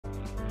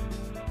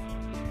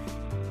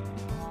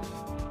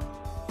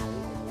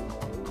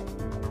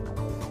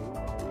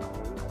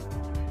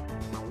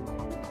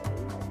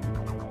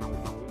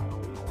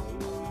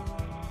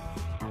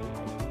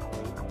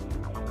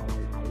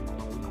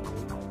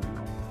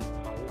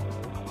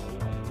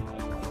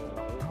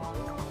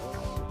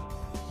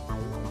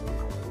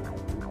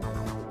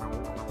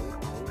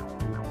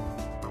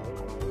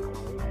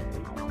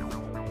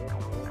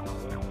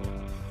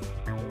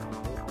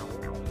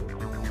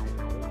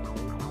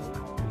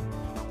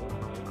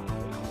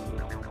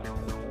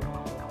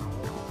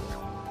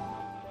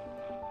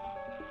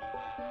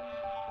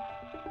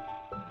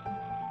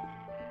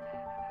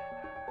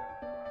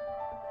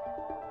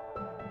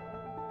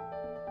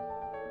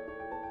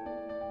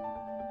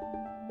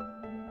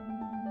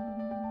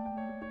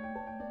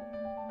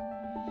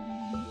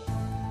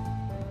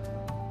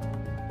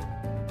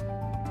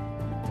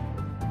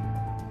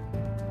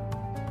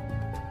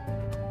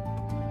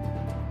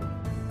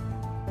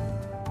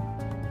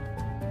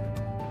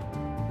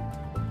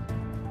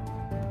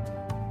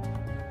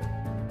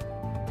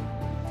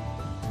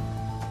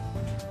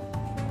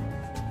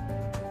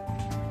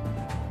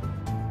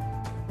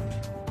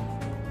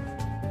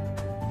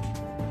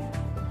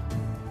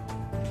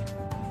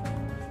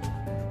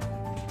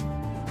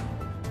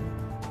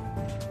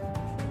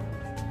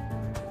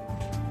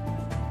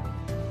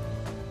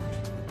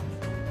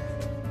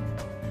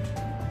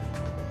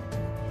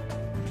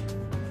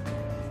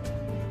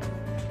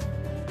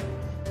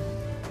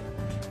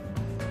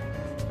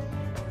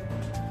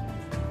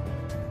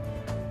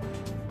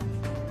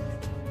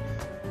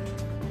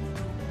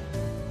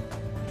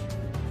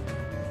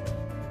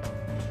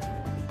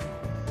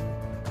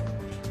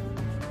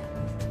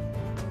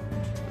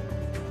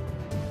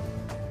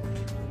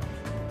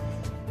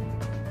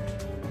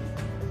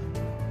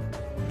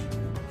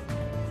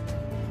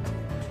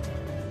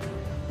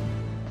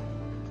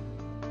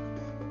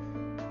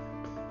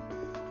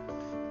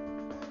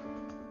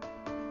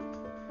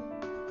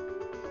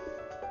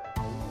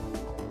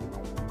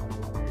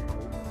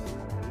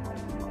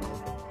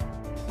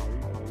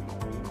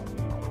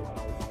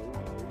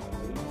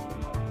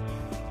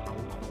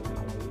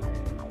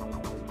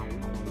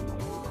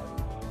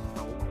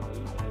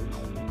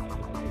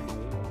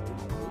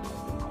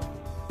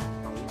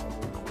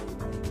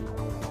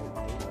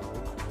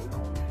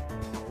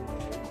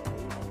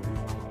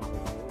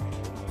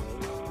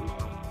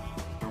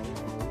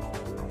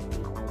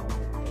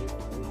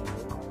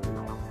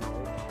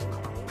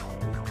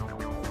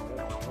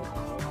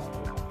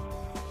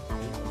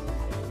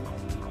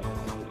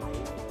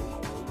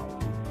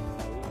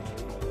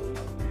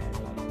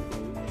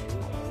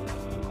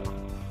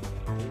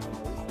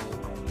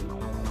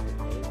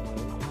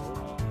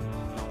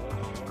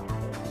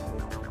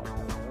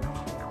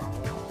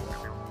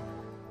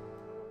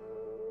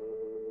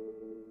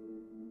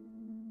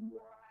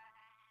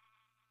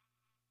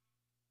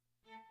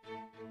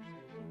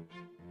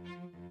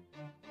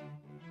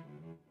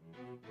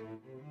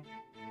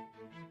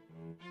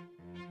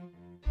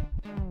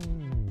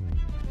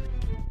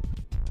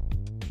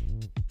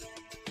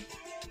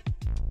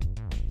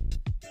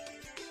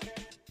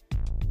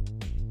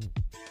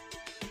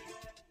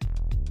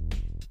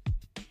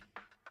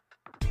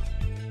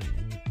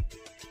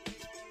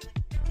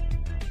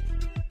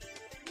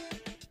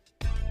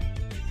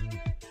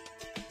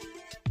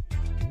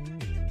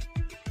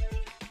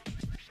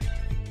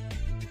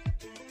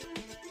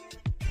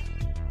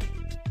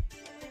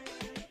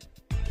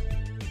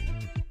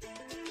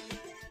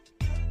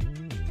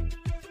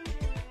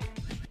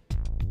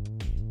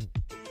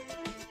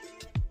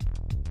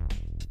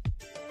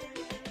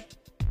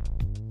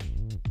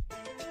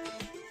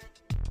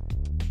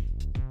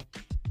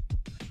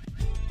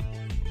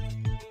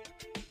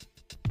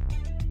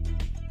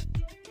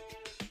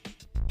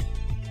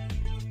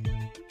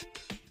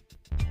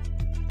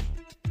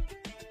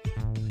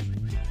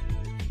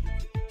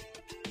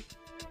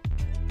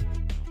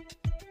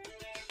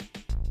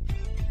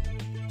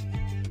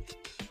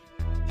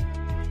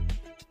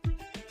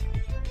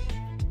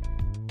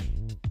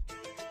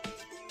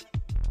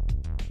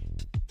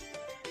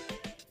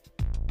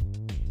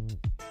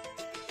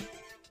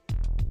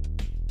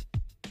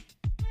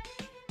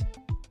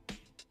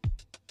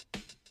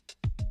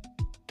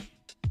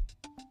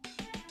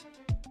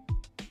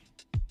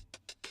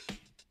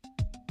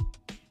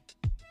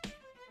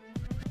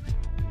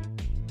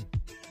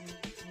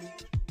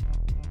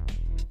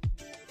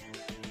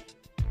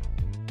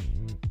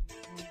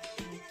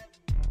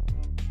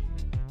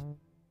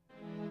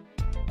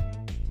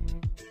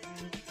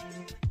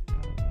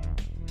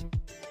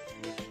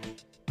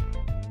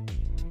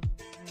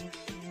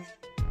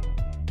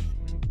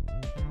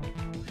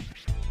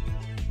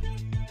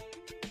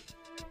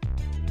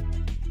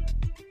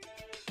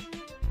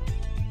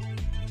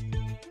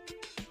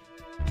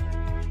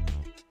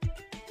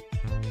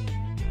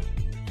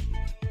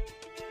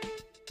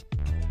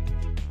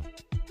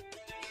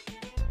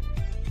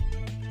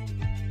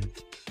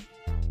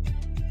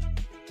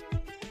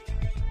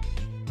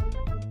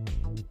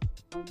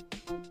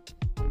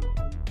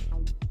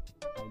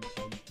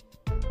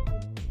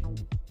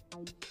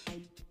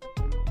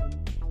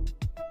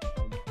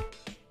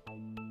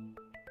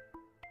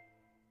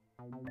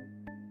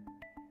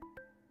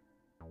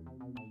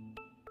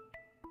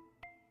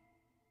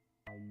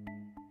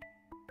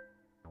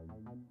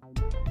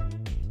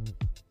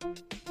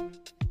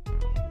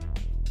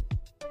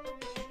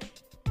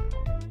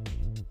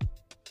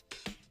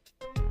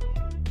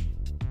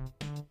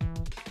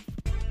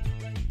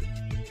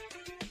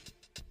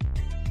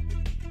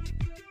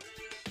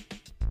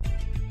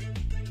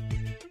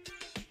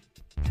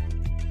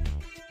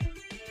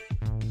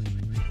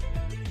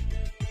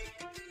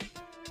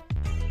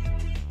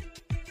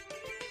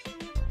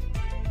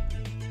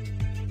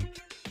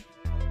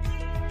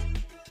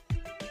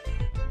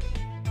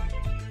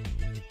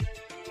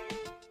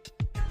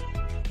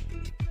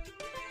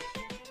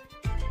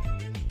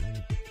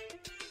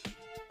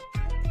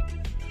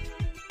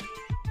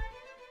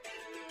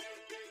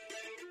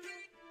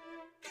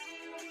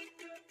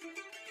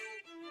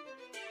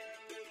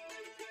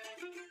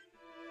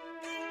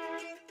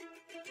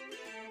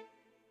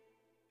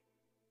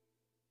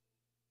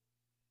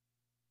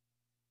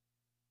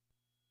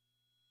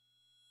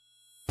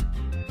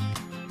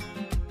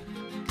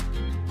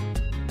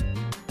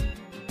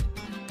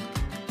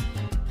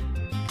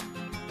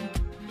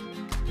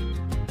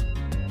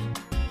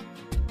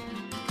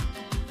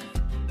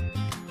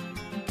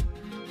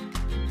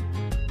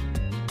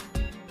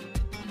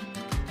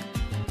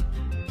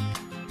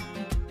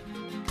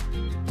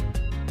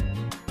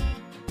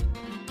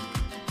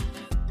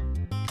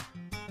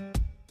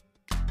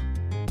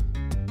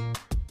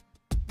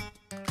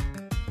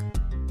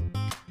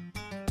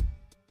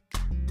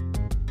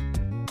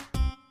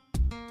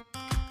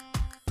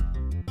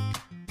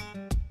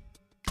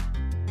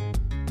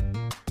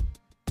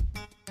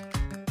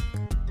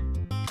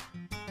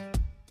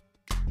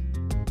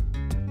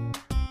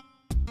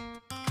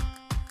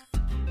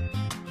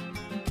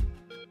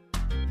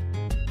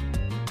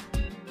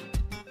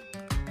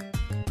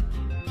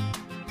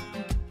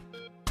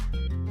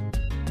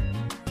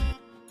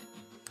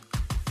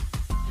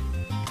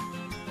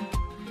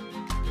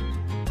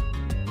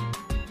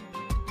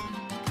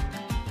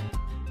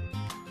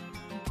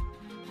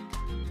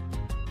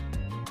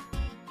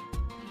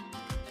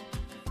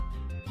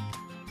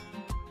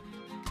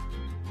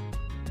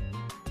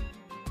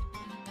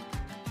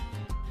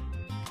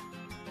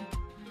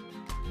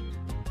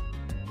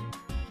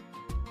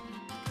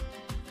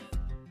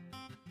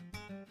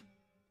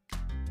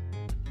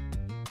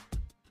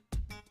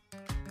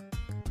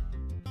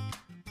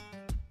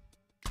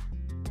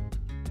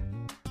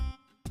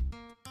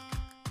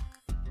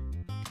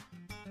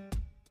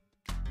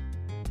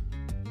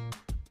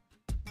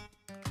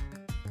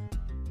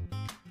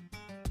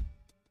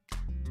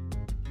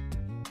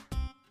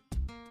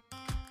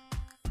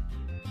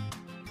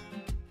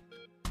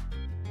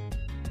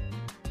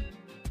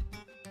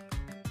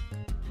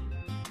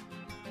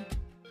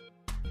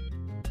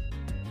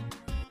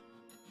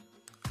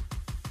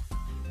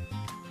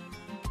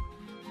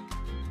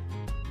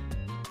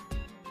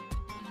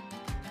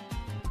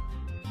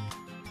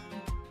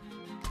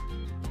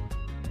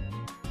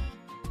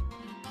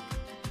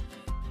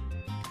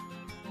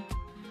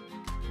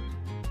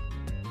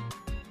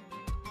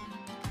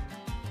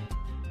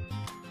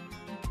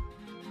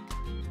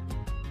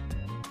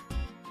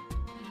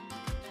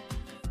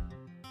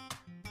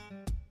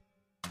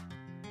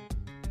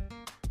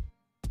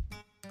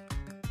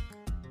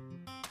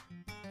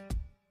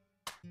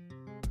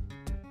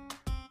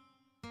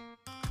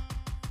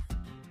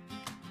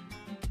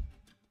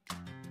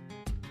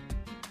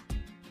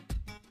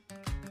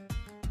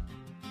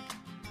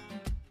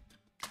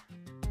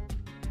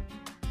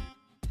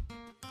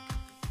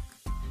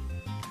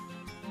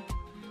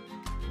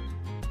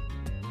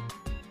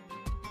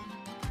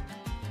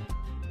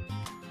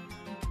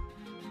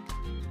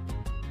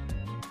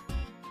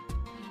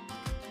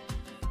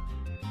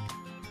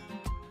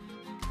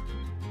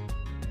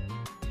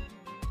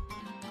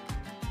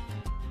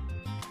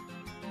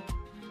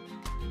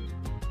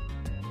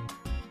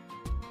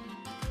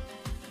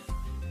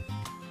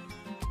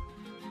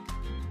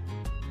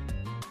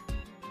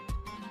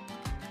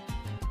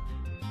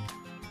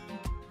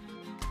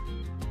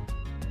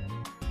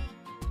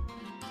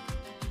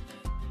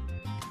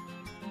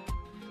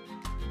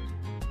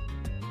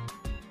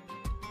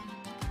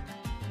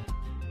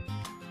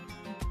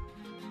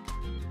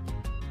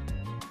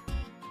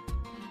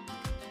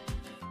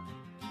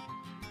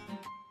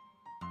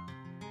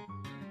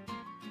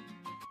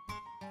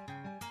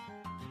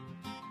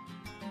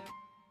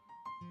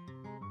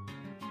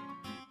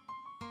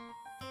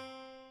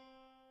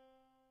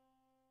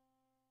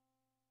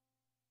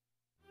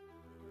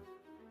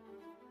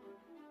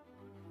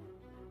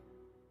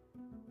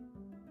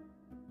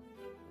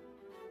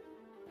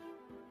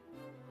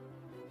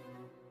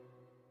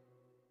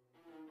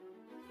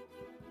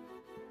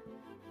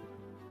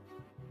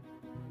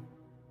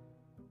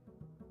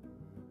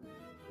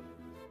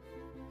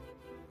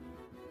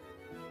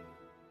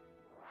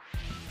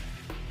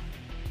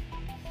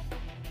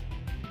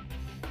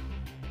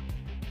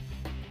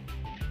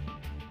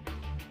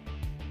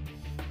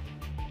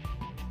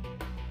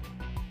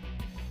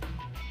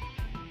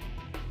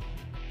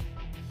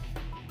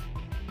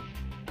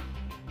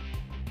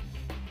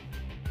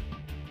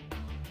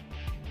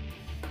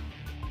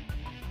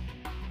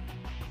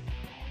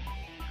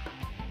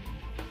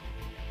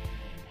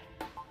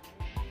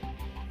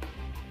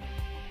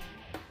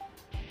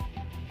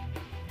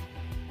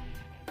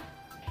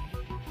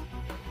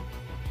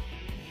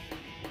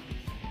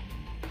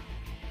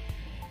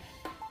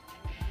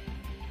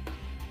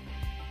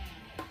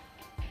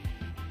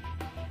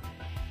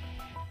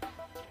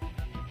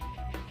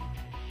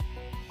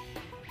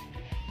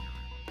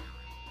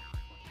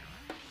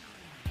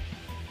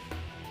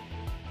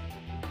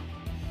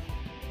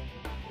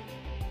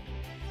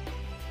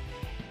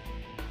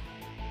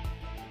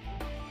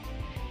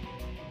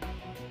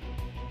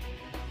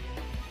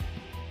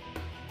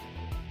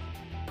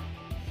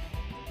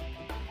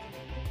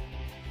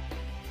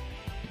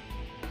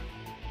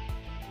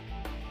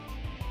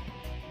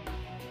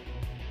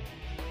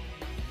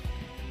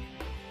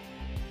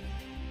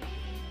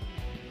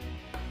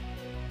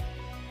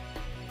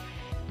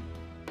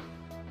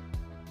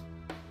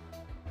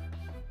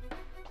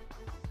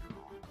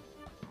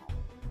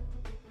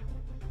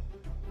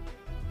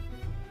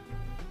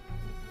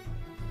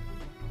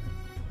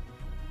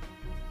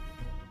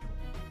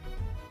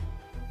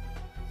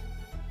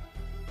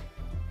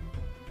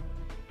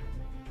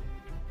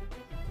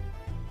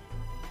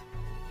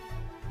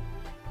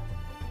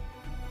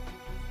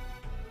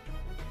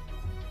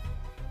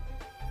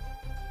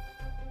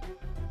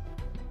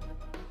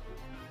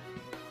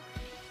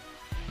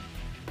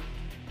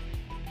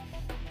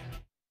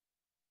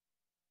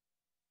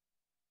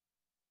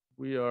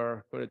We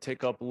are going to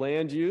take up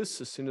land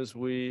use as soon as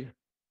we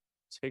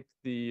take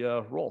the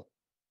roll.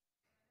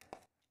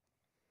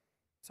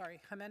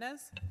 Sorry,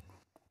 Jimenez,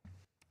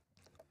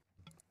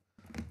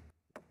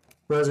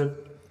 Present.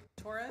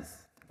 Torres,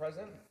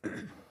 Present.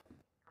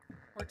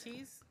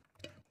 Ortiz,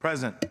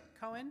 Present.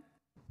 Cohen,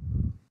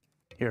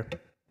 Here.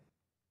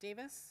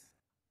 Davis,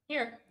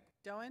 Here.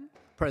 Doan,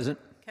 Present.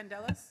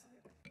 Candelas,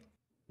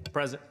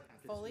 Present.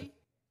 Foley,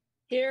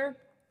 Here.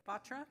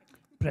 Batra,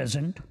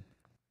 Present.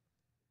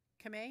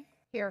 Kamei,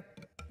 Here.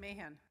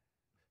 Mahan.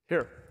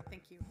 Here.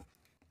 Thank you.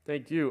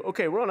 Thank you.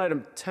 Okay, we're on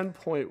item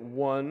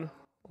 10.1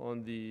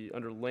 on the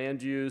under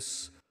land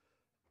use,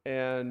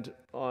 and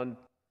on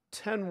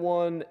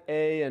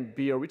 10.1A and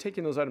B, are we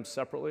taking those items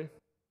separately?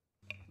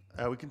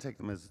 We can take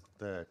them as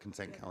the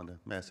consent calendar,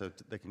 Mayor, so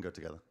they can go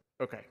together.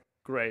 Okay,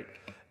 great.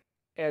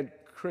 And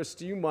Chris,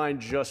 do you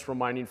mind just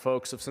reminding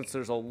folks of, since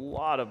there's a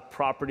lot of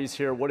properties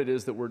here, what it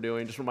is that we're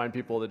doing? Just remind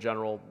people of the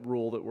general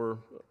rule that we're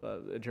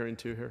adhering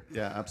to here.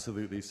 Yeah,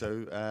 absolutely.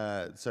 So,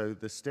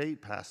 the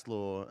state passed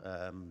law,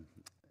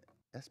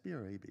 SB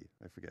or AB?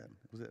 I forget.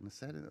 Was it in the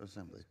Senate or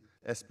Assembly?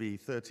 SB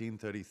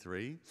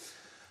 1333,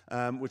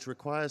 which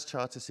requires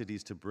charter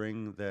cities to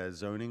bring their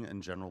zoning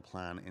and general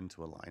plan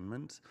into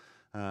alignment.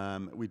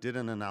 We did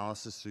an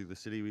analysis through the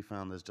city. We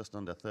found there's just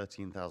under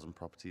 13,000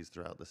 properties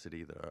throughout the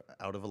city that are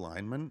out of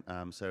alignment.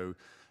 So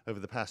over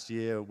the past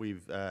year,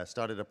 we've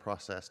started a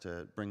process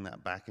to bring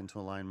that back into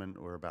alignment.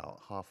 We're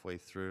about halfway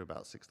through.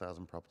 About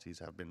 6,000 properties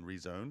have been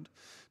rezoned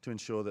to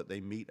ensure that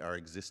they meet our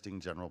existing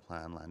general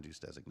plan land use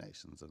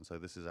designations. And so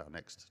this is our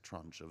next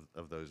tranche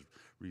of those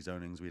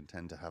rezonings. We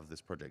intend to have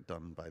this project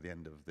done by the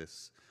end of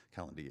this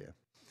calendar year.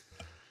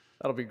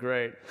 That'll be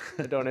great.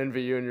 I don't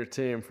envy you and your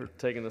team for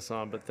taking this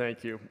on, but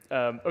thank you.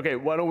 Okay,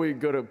 why don't we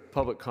go to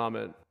public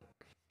comment?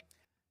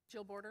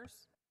 Jill Borders,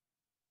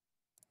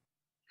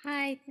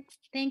 Hi,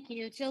 thank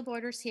you. Jill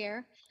Borders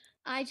here.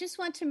 I just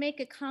want to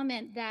make a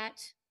comment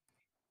that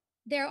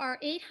there are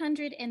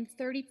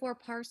 834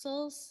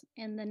 parcels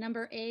in the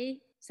number A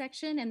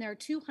section, and there are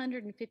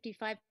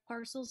 255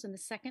 parcels in the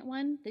second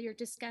one that you're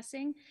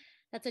discussing.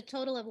 That's a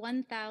total of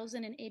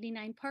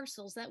 1,089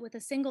 parcels that with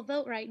a single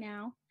vote right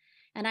now,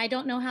 and I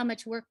don't know how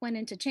much work went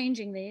into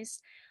changing these,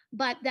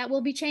 but that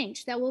will be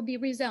changed. That will be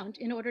rezoned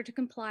in order to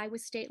comply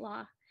with state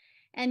law.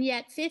 And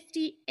yet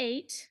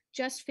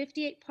just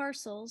 58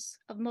 parcels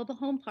of mobile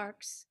home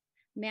parks,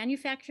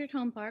 manufactured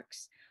home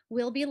parks,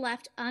 will be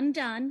left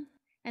undone.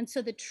 And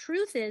so the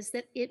truth is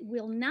that it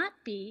will not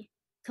be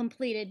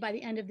completed by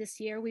the end of this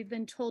year. We've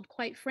been told,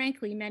 quite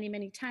frankly, many,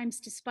 many times,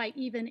 despite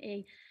even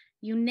a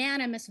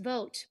unanimous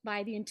vote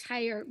by the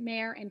entire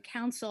mayor and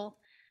council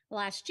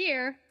last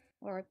year,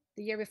 or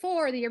the year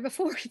before,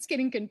 it's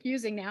getting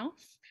confusing now,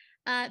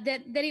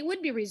 that it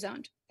would be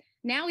rezoned.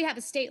 Now we have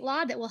a state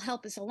law that will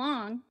help us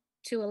along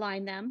to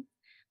align them.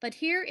 But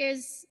here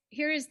is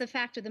the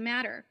fact of the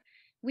matter.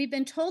 We've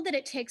been told that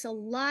it takes a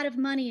lot of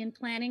money in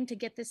planning to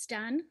get this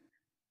done.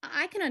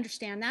 I can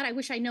understand that. I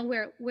wish I know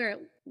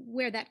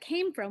where that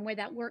came from, where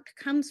that work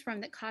comes from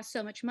that costs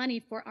so much money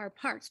for our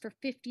parks, for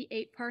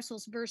 58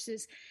 parcels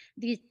versus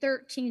the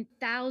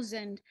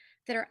 13,000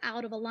 that are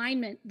out of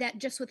alignment, that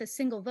just with a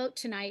single vote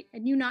tonight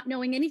and you not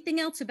knowing anything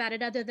else about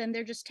it other than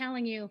they're just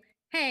telling you,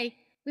 hey,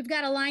 we've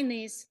got to align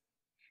these,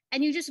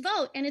 and you just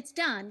vote and it's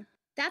done.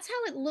 That's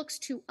how it looks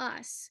to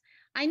us.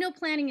 I know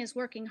planning is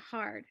working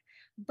hard,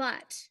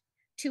 but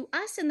to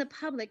us in the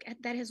public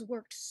that has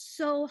worked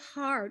so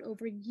hard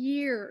over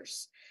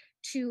years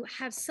to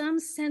have some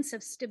sense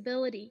of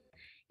stability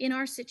in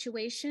our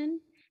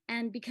situation,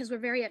 and because we're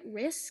very at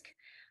risk,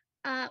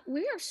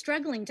 we are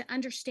struggling to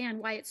understand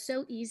why it's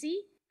so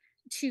easy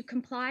to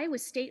comply with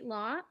state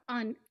law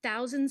on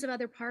thousands of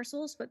other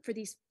parcels, but for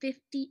these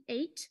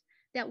 58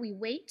 that we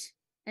wait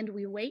and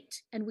we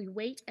wait and we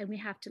wait and we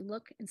have to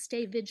look and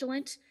stay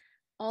vigilant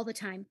all the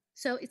time.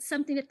 So it's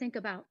something to think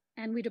about,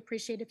 and we'd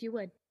appreciate if you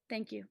would.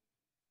 Thank you.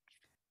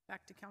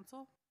 back to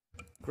council.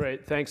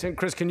 Great, thanks. And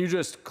Chris, can you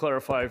just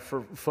clarify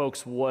for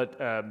folks what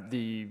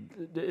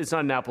it's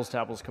not an apples to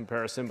apples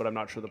comparison, but I'm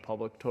not sure the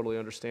public totally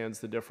understands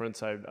the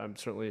difference. I'm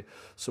certainly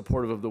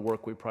supportive of the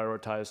work we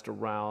prioritized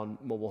around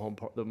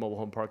the mobile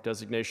home park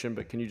designation,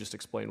 but can you just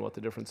explain what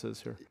the difference is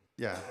here?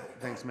 Yeah,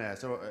 thanks, Mayor.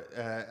 So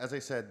as I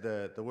said,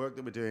 the work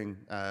that we're doing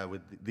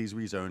with these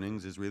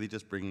rezonings is really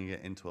just bringing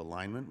it into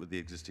alignment with the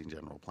existing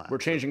general plan. We're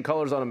changing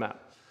colors on a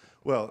map.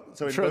 Well,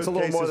 so I'm sure it's a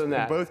little more than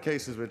that. In both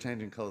cases, we're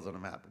changing colors on a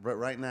map. But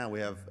right now, we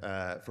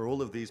have, for all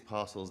of these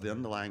parcels, the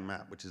underlying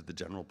map, which is the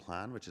general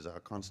plan, which is our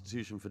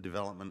constitution for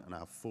development and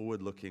our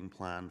forward-looking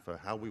plan for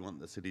how we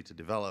want the city to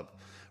develop,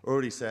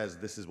 already says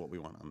this is what we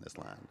want on this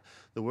land.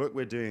 The work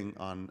we're doing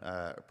on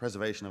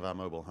preservation of our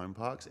mobile home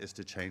parks is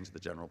to change the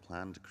general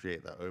plan to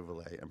create that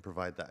overlay and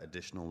provide that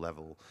additional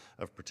level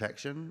of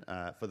protection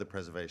for the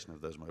preservation of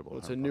those mobile home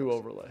parks. It's a new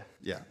overlay.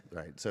 Yeah,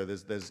 right. So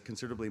there's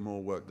considerably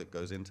more work that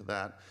goes into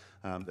that.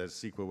 There's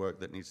CEQA work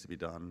that needs to be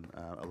done,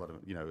 a lot of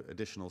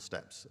additional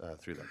steps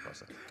through that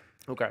process.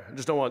 Okay, I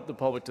just don't want the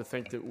public to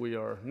think that we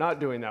are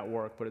not doing that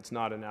work, but it's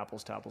not an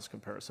apples to apples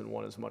comparison.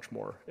 One is much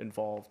more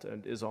involved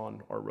and is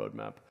on our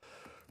roadmap.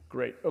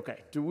 Great.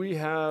 Okay. Do we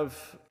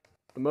have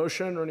a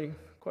motion or any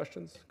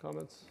questions,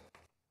 comments?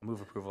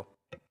 Move approval.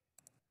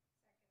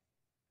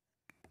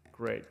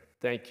 Great.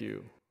 Thank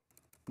you.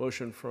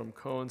 Motion from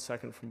Cohen,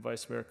 second from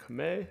Vice Mayor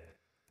Kamei.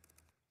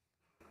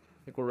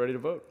 I think we're ready to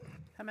vote.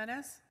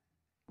 Jimenez,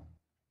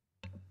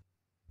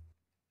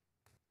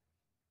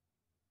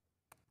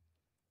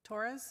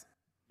 Torres,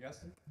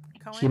 Yes.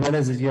 Cohen,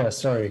 Jimenez is yes,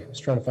 sorry. I was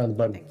trying to find the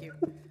button. thank you.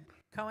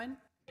 Cohen,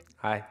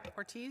 Aye.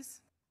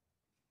 Ortiz,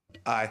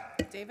 Aye.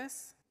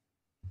 Davis,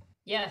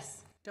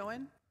 Yes.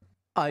 Doan,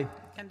 Aye.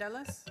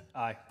 Candelas,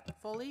 Aye.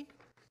 Foley,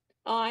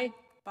 Aye.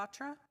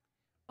 Batra,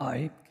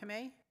 Aye.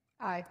 Kamei,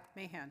 Aye.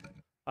 Mahan.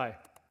 Aye.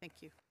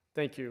 Thank you.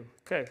 Thank you.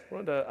 Okay, we're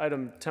on to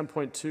item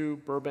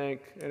 10.2,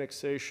 Burbank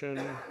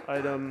annexation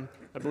item.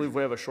 I believe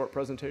we have a short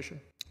presentation.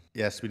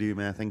 Yes, we do,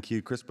 Mayor. Thank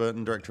you. Chris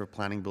Burton, Director of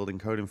Planning, Building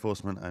Code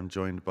Enforcement. I'm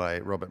joined by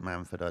Robert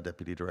Manford, our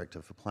Deputy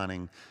Director for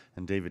Planning,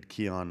 and David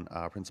Keon,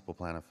 our Principal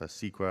Planner for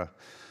SEQA.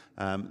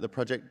 The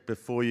project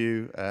before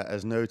you,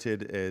 as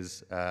noted,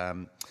 is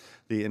the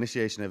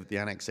initiation of the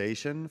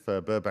annexation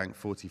for Burbank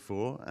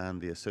 44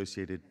 and the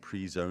associated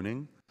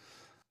pre-zoning.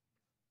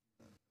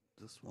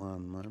 Just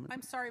one moment.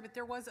 I'm sorry, but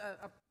there was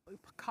a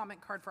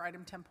comment card for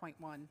item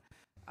 10.1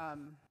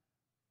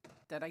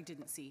 that I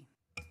didn't see.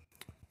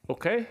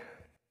 Okay.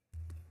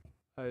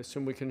 I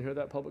assume we can hear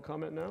that public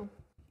comment now?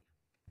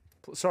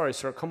 Sorry,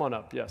 sir. Come on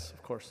up. Yes,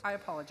 of course. I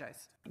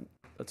apologize.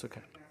 That's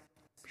okay.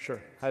 Sure.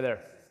 Hi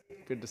there.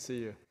 Good to see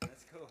you.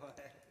 That's cool.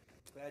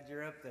 Glad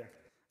you're up there.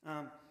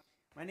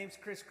 My name's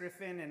Chris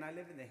Griffin, and I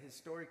live in the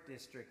Historic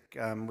District,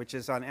 which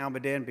is on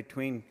Almaden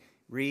between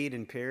Reed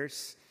and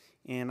Pierce.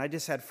 And I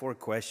just had 4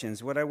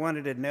 questions. What I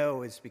wanted to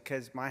know is,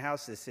 because my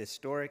house is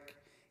historic,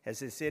 has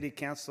the City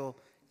Council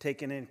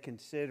taken in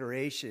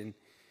consideration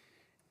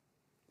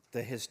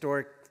the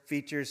historic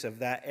features of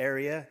that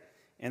area?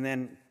 And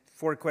then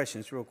 4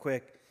 questions real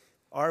quick.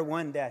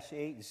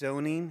 R1-8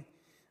 zoning,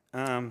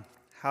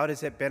 how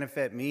does it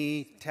benefit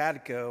me?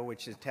 Tadco,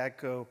 which is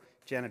Tadco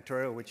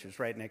Janitorial, which is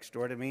right next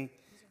door to me.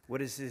 What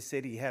does the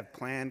city have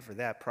planned for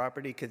that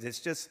property? Because it's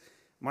just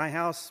my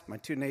house, my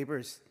 2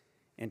 neighbors,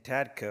 and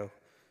Tadco.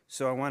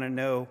 So I want to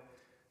know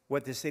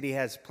what the city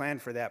has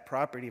planned for that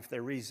property if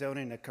they're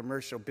rezoning a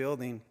commercial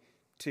building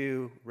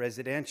to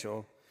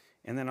residential.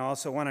 And then I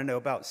also want to know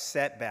about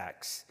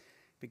setbacks,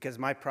 because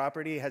my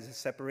property has a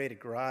separated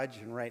garage,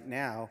 and right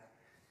now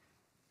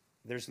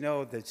there's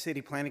the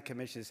City Planning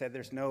Commission said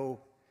there's no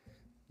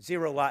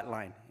 0 lot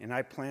line, and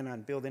I plan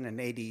on building an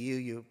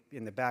ADU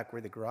in the back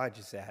where the garage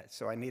is at.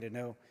 So I need to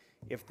know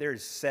if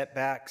there's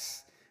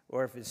setbacks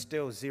or if it's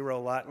still 0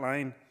 lot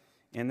line.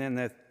 And then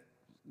the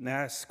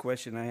last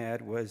question I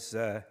had was,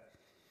 if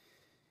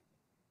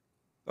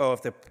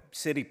the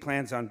city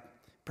plans on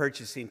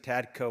purchasing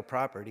Tadco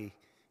property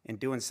and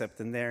doing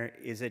something there,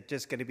 is it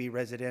just going to be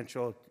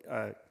residential?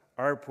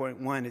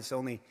 R.1 is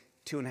only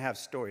 2.5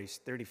 stories,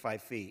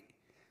 35 feet.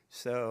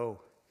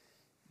 So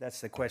that's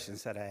the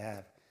questions that I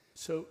have.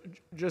 So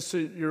just so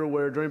you're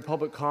aware, during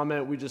public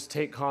comment, we just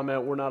take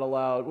comment. We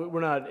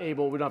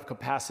don't have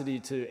capacity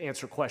to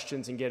answer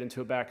questions and get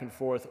into a back and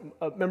forth.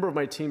 A member of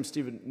my team,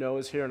 Stephen No,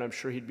 is here, and I'm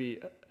sure he'd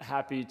be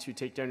happy to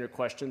take down your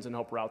questions and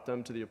help route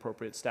them to the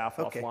appropriate staff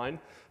offline.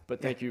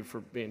 But thank you for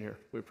being here.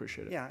 We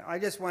appreciate it. Yeah, I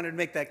just wanted to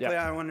make that clear.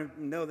 Yeah. I want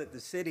to know that the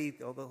city,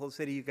 the whole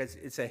city, you guys,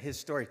 it's a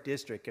historic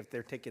district if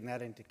they're taking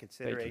that into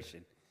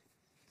consideration.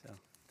 So,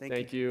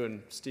 thank you.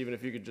 And Stephen,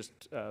 if you could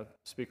just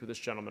speak with this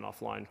gentleman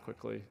offline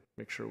quickly,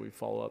 make sure we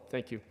follow up.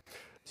 Thank you.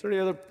 Is there any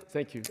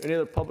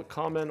other public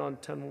comment on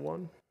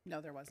 10.1?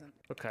 No, there wasn't.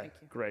 Okay, Thank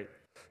you. great.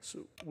 So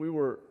we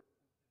were,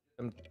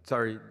 I'm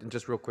sorry,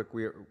 just real quick,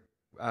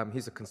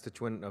 he's a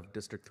constituent of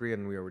District 3,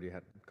 and we already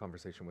had a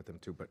conversation with him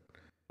too, but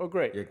oh,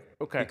 great. yeah,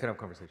 Okay. we can have a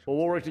conversation. Well,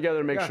 we'll work together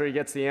to make Yeah. sure he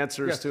gets the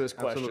answers Yes, to his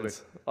questions.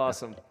 absolutely.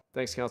 Awesome.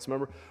 Thanks,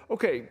 Councilmember.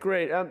 Okay,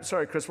 great. I'm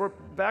sorry, Chris. We're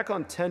back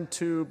on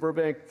 10.2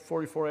 Burbank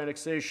 44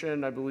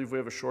 annexation. I believe we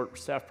have a short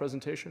staff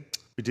presentation.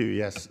 We do,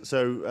 yes.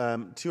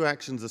 So 2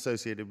 actions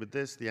associated with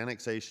this: the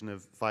annexation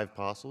of 5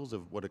 parcels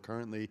of what are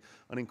currently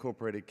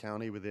unincorporated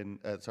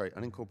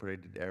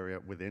unincorporated area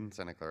within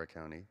Santa Clara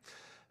County.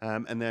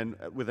 And then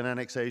with an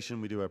annexation,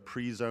 we do a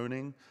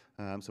pre-zoning.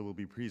 So we'll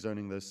be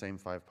pre-zoning those same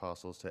 5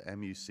 parcels to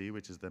MUC,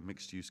 which is the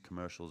mixed-use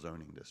commercial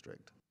zoning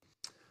district.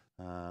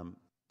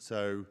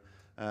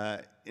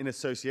 In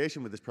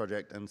association with this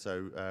project, and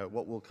so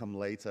what will come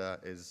later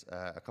is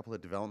a couple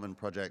of development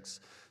projects.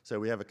 So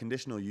we have a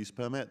conditional use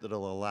permit that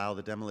will allow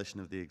the demolition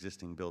of the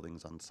existing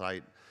buildings on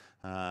site,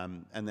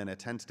 and then a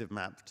tentative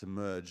map to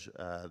merge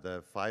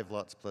the 5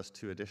 lots plus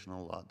 2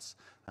 additional lots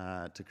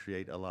to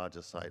create a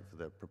larger site for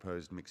the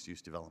proposed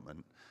mixed-use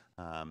development.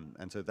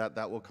 And so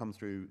that will come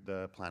through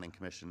the Planning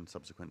Commission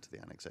subsequent to the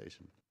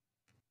annexation.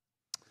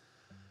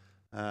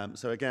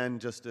 So again,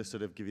 just to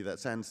sort of give you that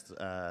sense,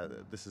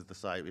 this is the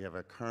site. We have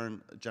a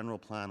current general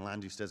plan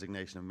land use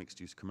designation of mixed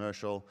use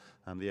commercial.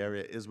 The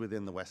area is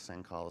within the West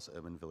San Carlos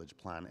Urban Village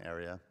Plan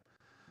area.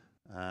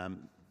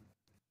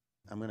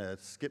 I'm going to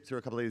skip through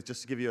a couple of these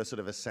just to give you a sort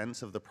of a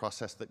sense of the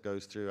process that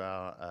goes through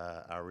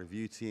our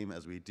review team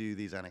as we do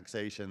these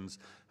annexations.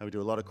 We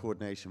do a lot of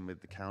coordination with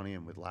the county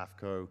and with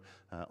LAFCO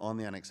on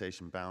the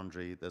annexation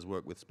boundary. There's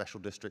work with special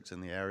districts in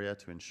the area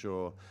to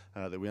ensure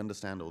that we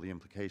understand all the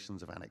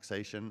implications of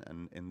annexation.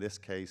 And in this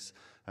case,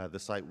 the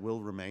site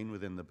will remain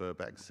within the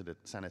Burbank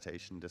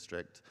Sanitation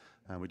District.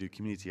 We do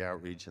community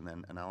outreach and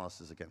then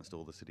analysis against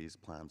all the city's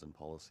plans and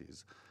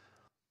policies.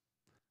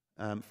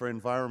 For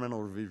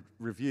environmental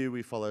review,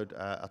 we followed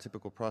our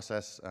typical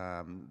process.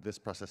 This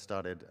process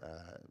started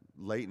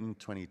late in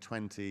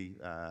 2020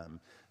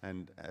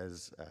 and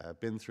has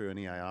been through an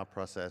EIR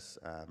process.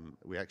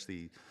 We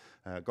actually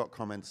got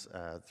comments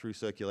through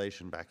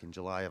circulation back in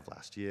July of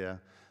last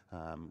year.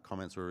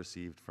 Comments were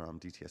received from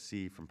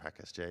DTSC, from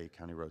PAC-SJ,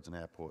 County Roads and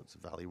Airports,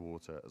 Valley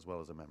Water, as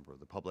well as a member of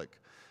the public.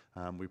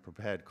 We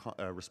prepared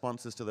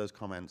responses to those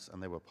comments,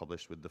 and they were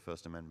published with the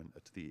First Amendment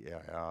to the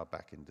EIR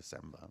back in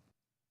December.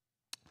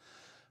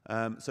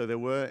 So there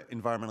were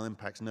environmental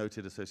impacts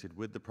noted associated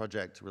with the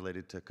project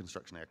related to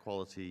construction air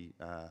quality,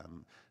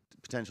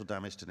 potential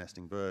damage to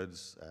nesting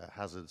birds,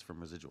 hazards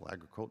from residual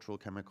agricultural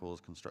chemicals,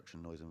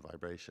 construction noise and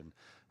vibration,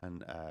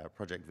 and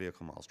project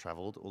vehicle miles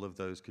traveled. All of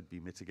those could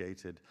be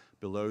mitigated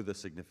below the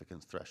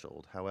significance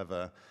threshold.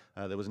 However,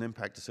 there was an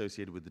impact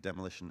associated with the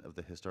demolition of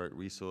the historic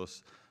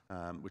resource,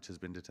 which has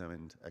been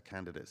determined a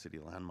candidate city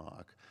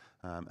landmark,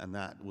 and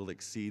that will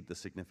exceed the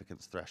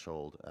significance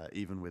threshold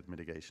even with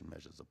mitigation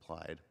measures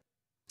applied.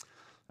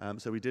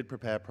 So we did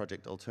prepare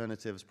project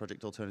alternatives.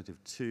 Project Alternative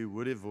 2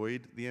 would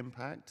avoid the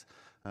impact.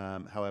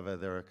 However,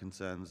 there are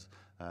concerns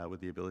with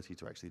the ability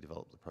to actually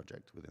develop the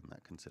project within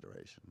that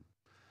consideration.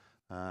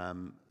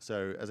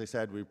 So as I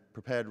said, we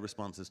prepared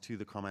responses to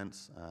the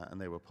comments,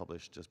 and they were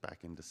published just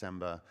back in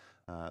December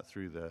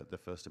through the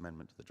First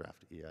Amendment to the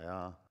draft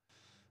EIR.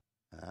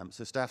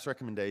 So staff's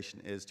recommendation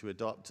is to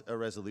adopt a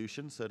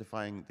resolution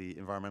certifying the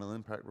environmental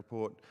impact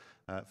report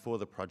for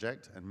the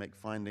project and make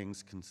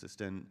findings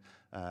consistent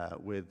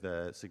with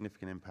the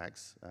significant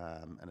impacts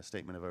and a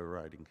statement of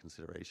overriding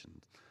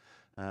considerations.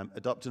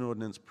 Adopt an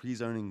ordinance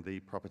pre-zoning the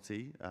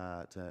property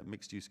to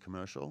mixed-use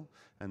commercial,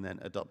 and then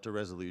adopt a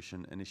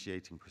resolution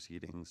initiating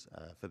proceedings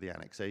for the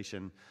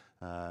annexation,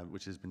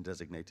 which has been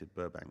designated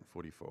Burbank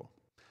 44.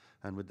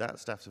 And with that,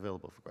 staff's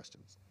available for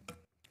questions.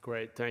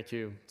 Great, thank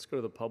you. Let's go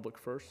to the public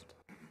first.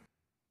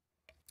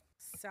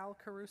 Sal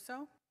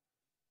Caruso.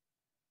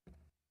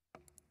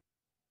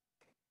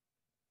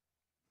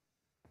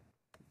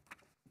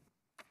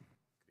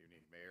 Good evening,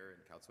 Mayor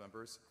and council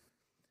members.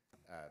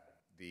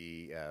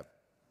 The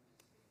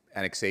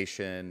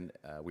annexation,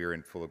 we are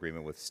in full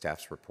agreement with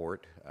staff's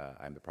report.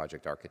 I'm the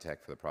project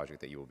architect for the project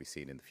that you will be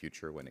seeing in the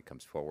future when it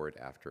comes forward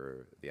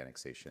after the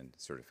annexation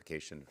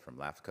certification from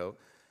LAFCO.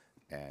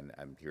 And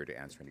I'm here to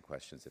answer any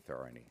questions if there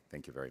are any.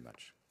 Thank you very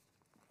much.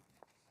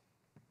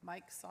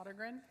 Mike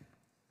Sodergren.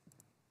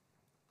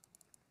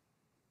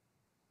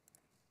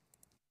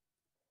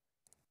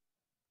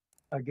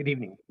 Good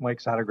evening, Mike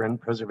Sodergren,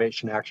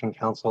 Preservation Action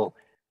Council.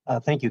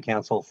 Thank you,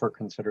 Council, for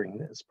considering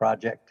this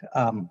project.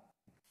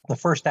 The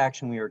first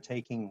action we are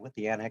taking with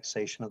the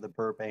annexation of the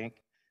Burbank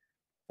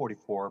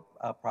 44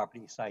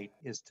 property site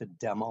is to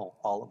demo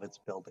all of its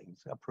buildings,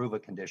 approve a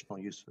conditional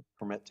use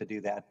permit to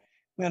do that.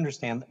 We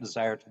understand the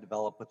desire to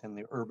develop within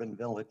the urban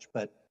village,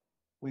 but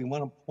we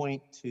want to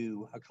point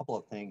to a couple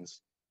of things.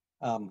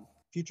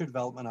 Future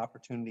development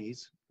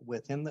opportunities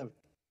within the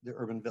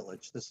urban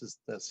village. This is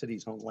the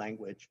city's own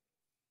language.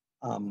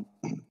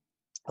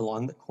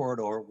 Along the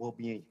corridor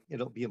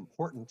it'll be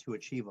important to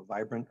achieve a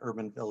vibrant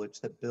urban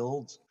village that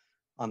builds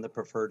on the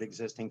preferred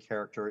existing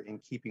character in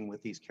keeping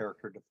with these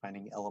character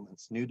defining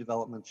elements. New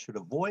developments should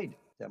avoid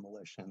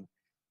demolition,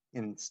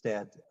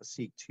 instead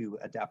seek to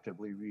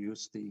adaptively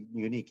reuse the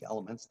unique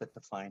elements that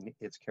define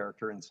its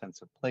character and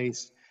sense of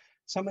place.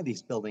 Some of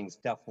these buildings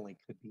definitely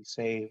could be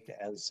saved,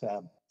 as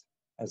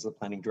the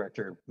planning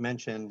director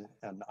mentioned,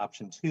 and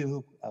option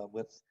 2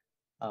 with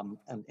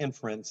an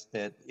inference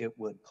that it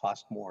would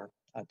cost more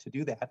to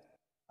do that.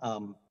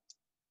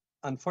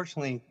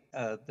 Unfortunately,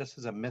 this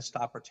is a missed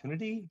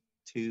opportunity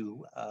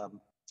to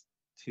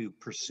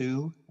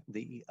pursue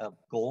the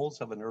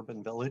goals of an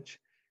urban village,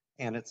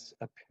 and it's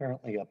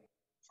apparently a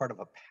part of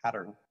a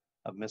pattern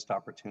of missed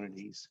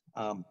opportunities.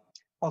 I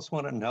also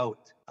want to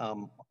note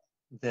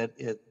that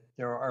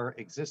there are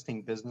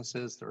existing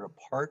businesses that are a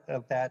part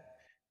of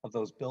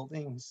those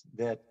buildings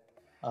that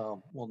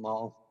will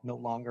no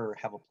longer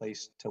have a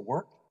place to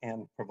work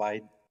and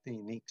provide the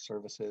unique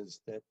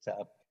services that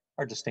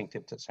are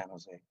distinctive to San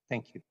Jose.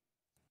 Thank you.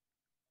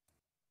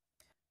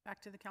 Back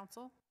to the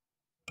council.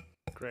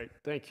 Great,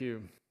 thank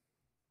you.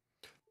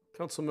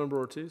 Councilmember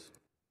Ortiz.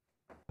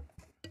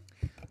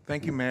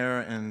 Thank you,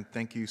 Mayor, and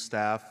thank you,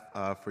 staff,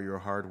 for your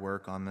hard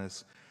work on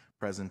this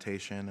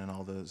presentation and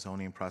all the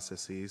zoning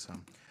processes.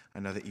 I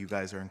know that you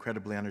guys are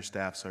incredibly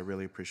understaffed, so I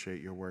really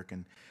appreciate your work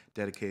and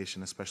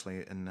dedication,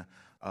 especially in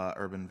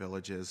urban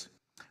villages.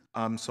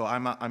 So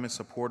I'm a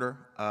supporter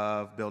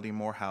of building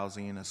more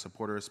housing, a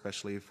supporter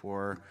especially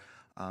for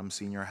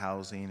senior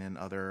housing and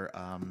other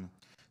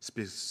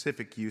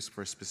specific use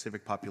for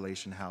specific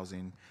population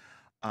housing.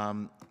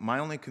 My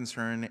only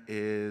concern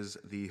is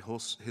the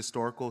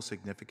historical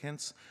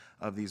significance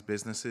of these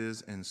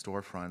businesses and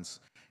storefronts.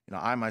 You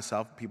know, I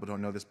myself, people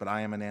don't know this, but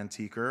I am an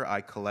antiquer.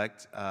 I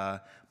collect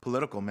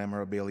political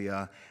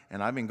memorabilia,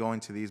 and I've been going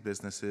to these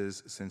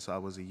businesses since I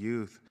was a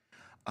youth.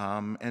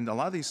 And a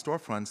lot of these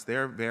storefronts,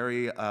 they're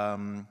very,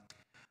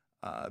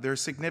 they're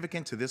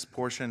significant to this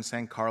portion,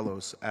 San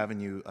Carlos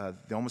Avenue.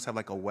 They almost have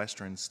like a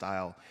Western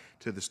style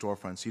to the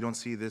storefronts. You don't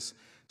see this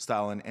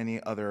style in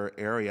any other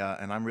area,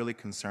 and I'm really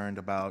concerned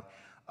about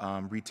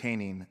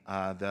retaining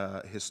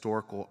the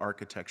historical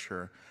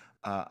architecture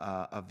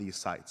of these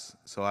sites.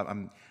 So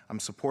I'm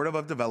supportive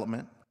of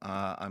development.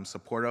 I'm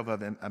supportive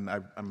of,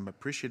 I'm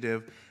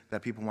appreciative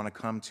that people want to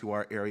come to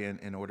our area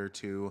in order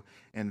to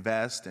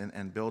invest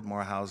and build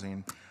more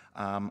housing.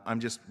 I'm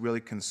just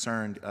really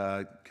concerned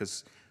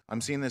because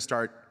I'm seeing this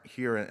start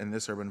here in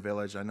this urban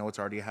village. I know it's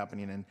already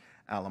happening in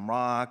Alum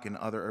Rock and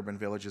other urban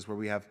villages where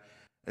we have,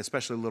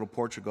 especially Little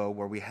Portugal,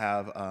 where we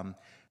have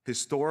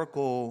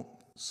historical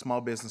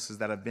small businesses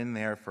that have been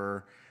there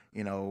for,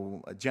 you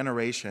know,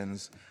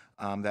 generations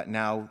that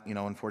now, you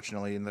know,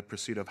 unfortunately in the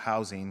pursuit of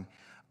housing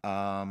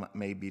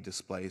may be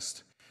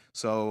displaced.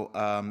 So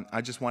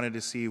I just wanted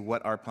to see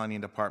what our planning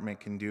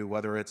department can do,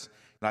 whether it's,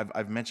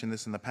 I've mentioned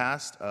this in the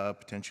past,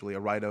 potentially a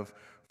right of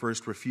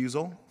first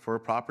refusal for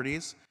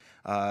properties,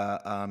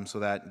 so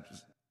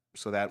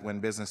that when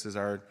businesses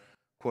are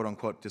quote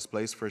unquote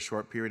displaced for a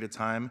short period of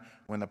time,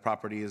 when the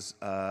property is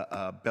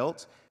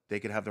built, they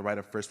could have the right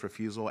of first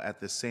refusal at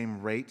the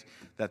same rate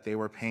that they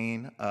were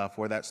paying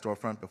for that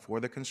storefront before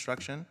the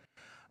construction.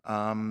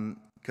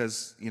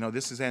 Because, you know,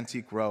 this is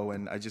Antique Row,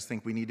 and I just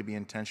think we need to be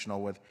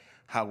intentional with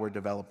how we're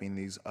developing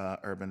these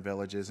urban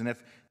villages. And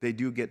if they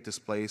do get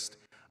displaced,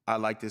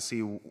 I'd like to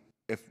see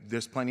if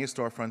there's plenty of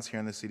storefronts here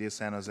in the city of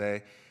San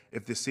Jose,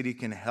 if the city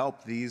can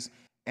help these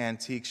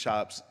antique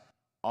shops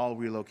all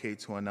relocate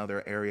to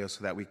another area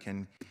so that we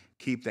can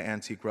keep the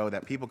Antique Row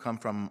that people come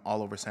from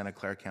all over Santa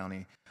Clara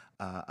County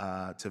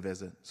to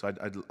visit. So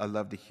I'd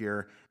love to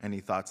hear any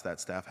thoughts that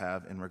staff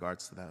have in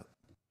regards to that.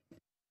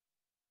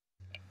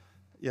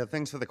 Yeah,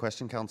 thanks for the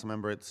question, Council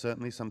Member. It's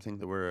certainly something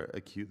that we're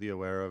acutely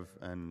aware of,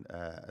 and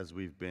as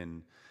we've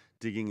been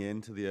digging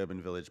into the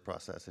urban village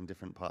process in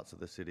different parts of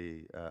the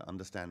city,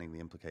 understanding the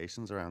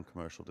implications around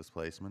commercial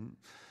displacement.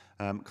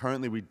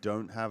 Currently, we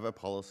don't have a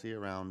policy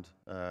around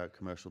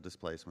commercial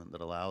displacement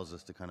that allows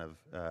us to kind of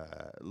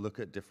look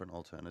at different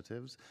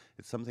alternatives.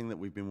 It's something that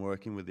we've been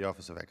working with the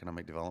Office of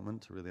Economic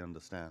Development to really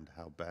understand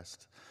how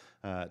best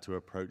to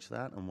approach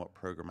that and what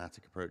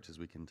programmatic approaches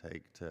we can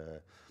take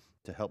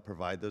to help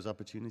provide those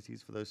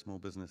opportunities for those small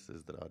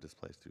businesses that are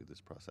displaced through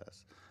this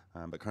process.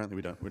 But currently,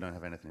 we don't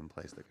have anything in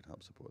place that can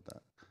help support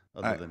that,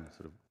 other than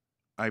sort of.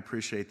 I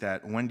appreciate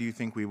that. When do you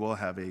think we will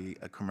have a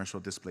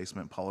commercial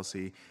displacement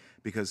policy?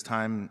 Because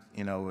time,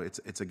 you know,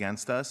 it's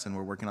against us, and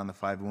we're working on the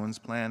 5 wounds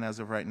plan as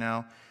of right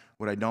now.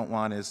 What I don't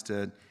want is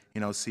to,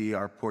 you know, see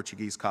our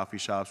Portuguese coffee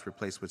shops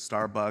replaced with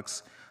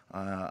Starbucks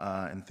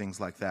and things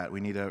like that. We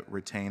need to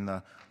retain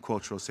the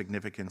cultural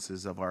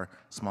significances of our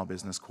small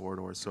business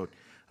corridors. So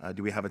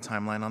do we have a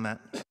timeline on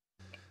that?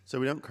 So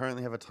we don't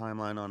currently have a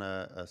timeline on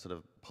a sort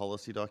of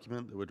policy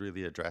document that would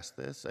really address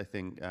this. I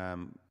think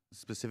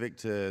specific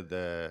to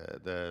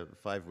the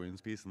 5 wounds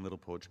piece in Little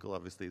Portugal,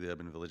 obviously the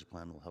urban village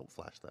plan will help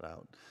flash that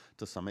out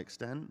to some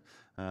extent.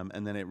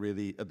 And then it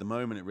really, at the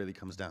moment, it really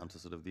comes down to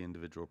sort of the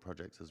individual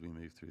projects as we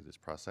move through this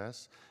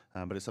process.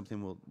 But it's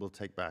something we'll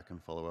take back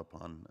and follow up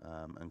on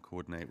and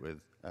coordinate with,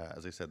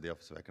 as I said, the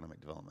Office of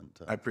Economic Development.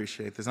 I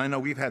appreciate this. I know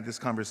we've had this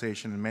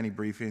conversation in many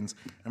briefings.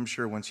 I'm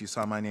sure once you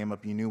saw my name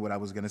up, you knew what I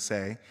was going to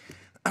say.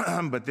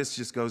 But this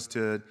just goes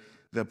to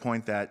the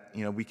point that,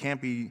 you know, we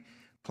can't be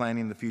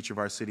planning the future of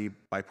our city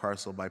by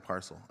parcel by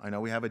parcel. I know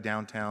we have a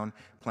downtown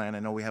plan.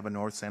 I know we have a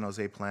North San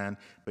Jose plan,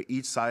 but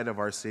each side of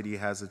our city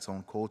has its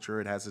own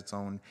culture. It has its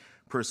own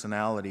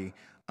personality.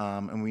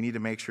 And we need to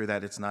make sure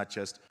that it's not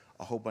just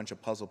a whole bunch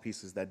of puzzle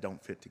pieces that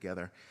don't fit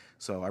together.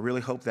 So I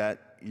really hope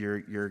that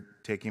you're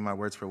taking my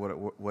words for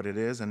what it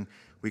is, and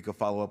we could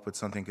follow up with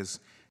something, because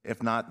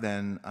if not,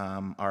 then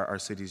our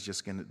city's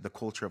just gonna, the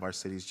culture of our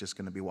city is just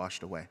gonna be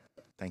washed away.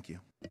 Thank you.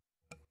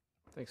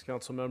 Thanks,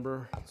 Council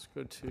Member. Let's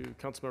go to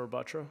Council Member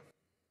Batra.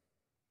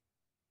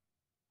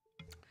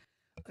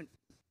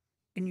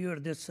 In your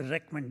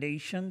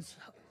recommendations,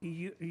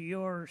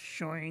 you're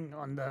showing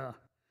on the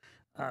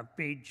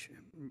page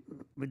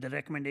with the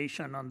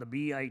recommendation on the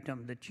B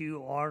item that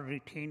you are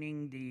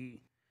retaining the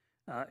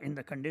in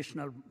the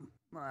conditional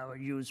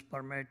use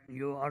permit,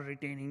 you are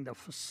retaining the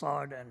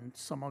facade and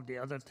some of the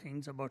other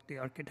things about the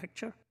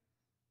architecture?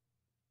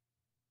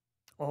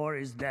 Or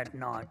is that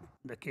not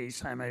the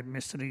case? Am I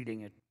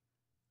misreading it?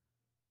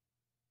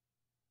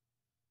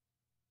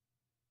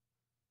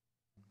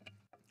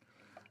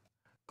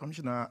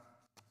 Commissioner,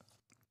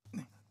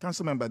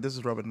 Councilmember, this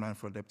is Robert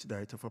Manford, Deputy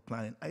Director for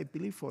Planning. I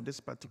believe for this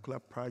particular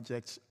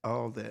project,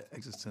 all the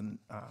existing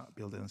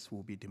buildings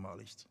will be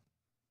demolished.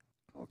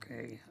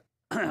 Okay,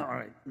 all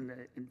right.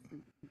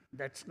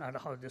 That's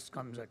not how this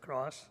comes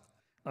across.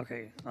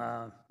 Okay,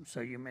 so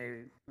you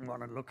may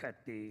want to look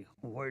at the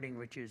wording,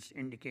 which is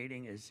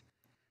indicating is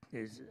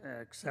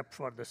except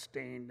for the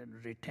stain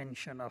and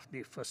retention of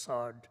the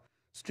facade,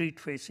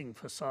 street-facing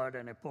facade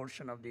and a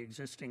portion of the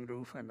existing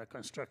roof and the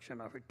construction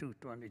of a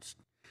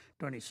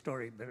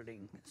 20-story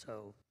building.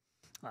 So,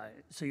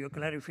 so your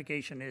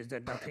clarification is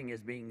that nothing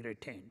is being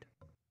retained.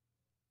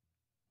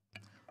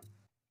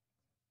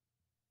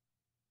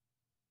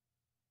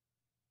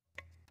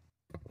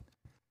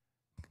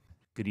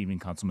 Good evening,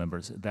 council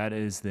members. That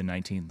is the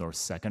 19th North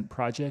Second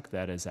project.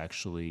 That is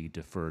actually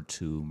deferred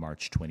to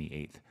March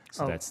 28th.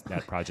 So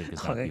that project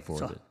is not before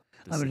so the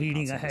I'm city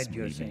reading council this ahead,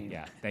 you're evening. saying.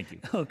 Yeah, thank you.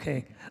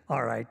 Okay,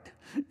 all right.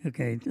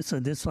 Okay, so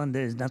this one,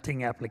 there is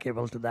nothing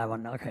applicable to that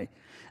one. Okay.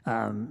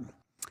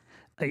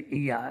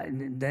 Yeah,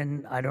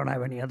 then I don't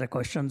have any other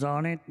questions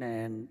on it,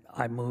 and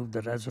I move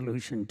the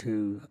resolution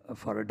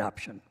for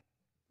adoption.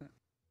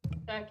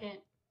 Second.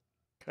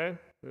 Okay,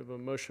 we have a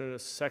motion and a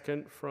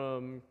second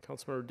from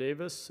Councilmember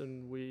Davis,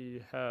 and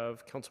we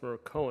have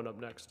Councilmember Cohen up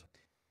next.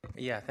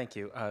 Yeah, thank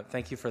you.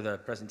 Thank you for the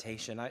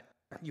presentation.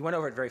 You went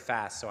over it very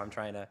fast, so I'm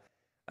trying to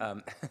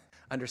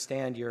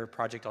understand your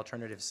project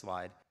alternative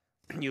slide.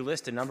 You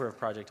list a number of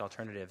project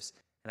alternatives,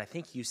 and I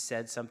think you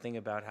said something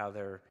about how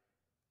they're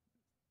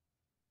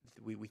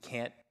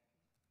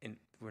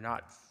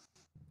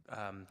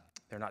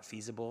not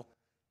feasible,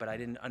 but I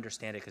didn't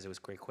understand it because it was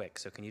very quick.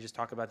 So can you just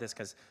talk about this?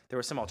 Because there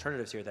were some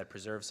alternatives here that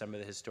preserve some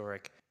of the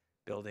historic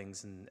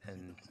buildings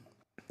and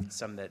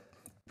some that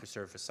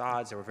preserve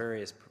facades. There were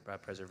various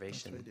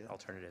preservation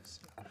alternatives.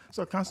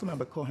 So,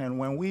 Councilmember Cohen,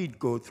 when we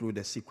go through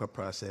the CEQA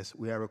process,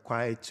 we are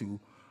required to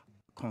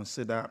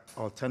consider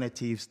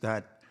alternatives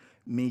that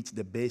meet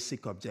the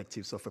basic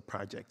objectives of a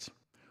project,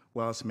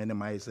 whilst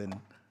minimizing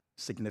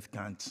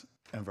significant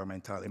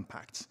environmental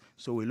impacts.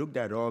 So we looked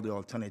at all the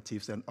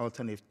alternatives, and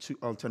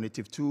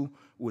alternative two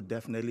would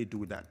definitely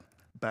do that.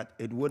 But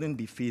it wouldn't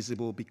be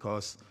feasible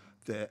because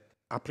the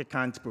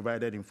applicant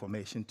provided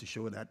information to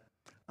show that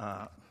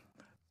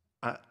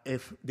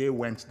if they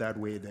went that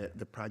way,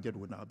 the project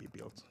would not be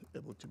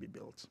able to be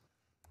built.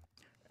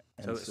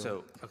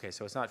 So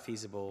it's not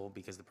feasible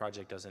because the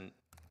project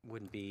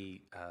wouldn't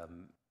be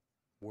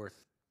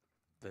worth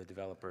the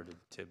developer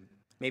to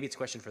maybe it's a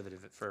question for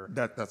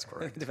that's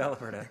correct. The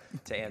developer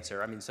to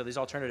answer. I mean, so these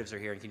alternatives are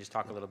here, and can you just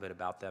talk a little bit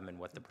about them and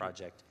what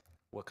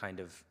what kind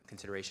of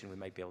consideration we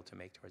might be able to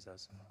make towards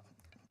those?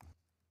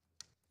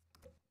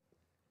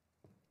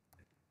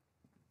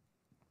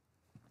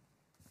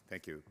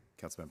 Thank you,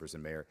 council members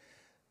and mayor.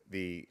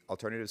 The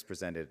alternatives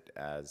presented,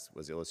 as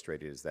was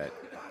illustrated, is that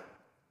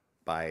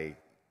by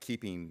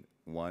keeping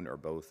one or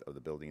both of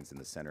the buildings in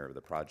the center of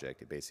the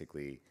project, it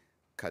basically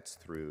cuts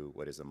through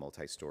what is a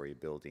multi-story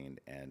building,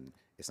 and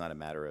it's not a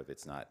matter of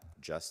it's not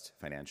just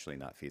financially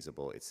not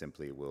feasible, it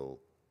simply will,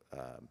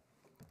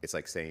 it's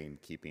like saying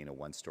keeping a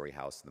one-story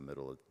house in the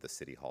middle of the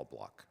City Hall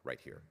block right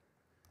here.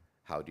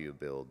 How do you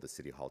build the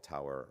City Hall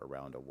tower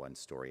around a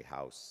one-story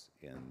house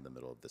in the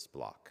middle of this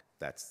block?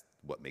 That's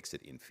what makes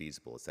it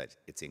infeasible, is that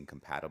it's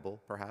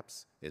incompatible,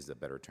 perhaps, is the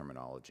better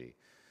terminology.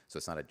 So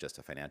it's not just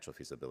a financial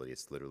feasibility,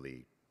 it's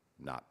literally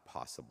not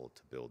possible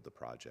to build the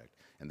project.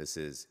 And this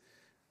is,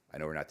 I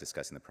know we're not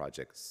discussing the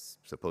project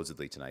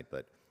supposedly tonight,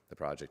 but the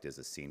project is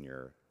a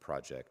senior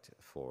project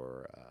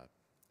for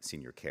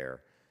senior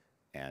care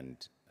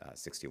and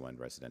 61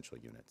 residential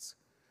units.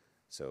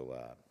 So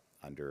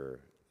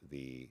under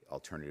the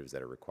alternatives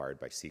that are required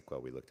by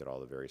CEQA, we looked at all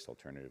the various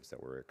alternatives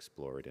that were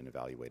explored and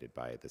evaluated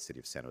by the city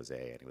of San Jose,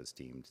 and it was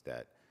deemed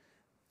that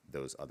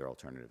those other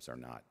alternatives are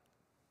not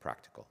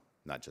practical,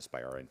 not just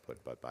by our input,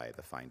 but by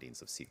the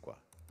findings of CEQA,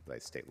 by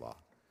state law.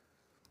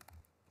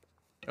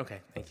 Okay,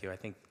 thank you. I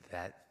think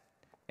that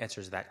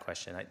answers that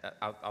question.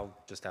 I'll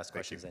just ask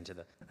questions then to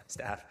the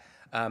staff.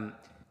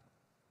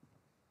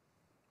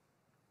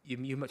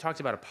 You talked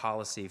about a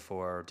policy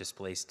for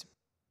displaced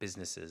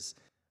businesses.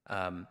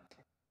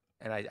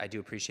 And I do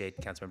appreciate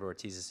Councilmember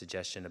Ortiz's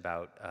suggestion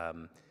about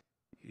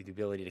the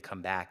ability to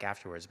come back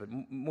afterwards. But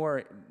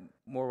more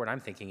what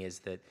I'm thinking is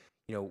that,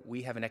 you know,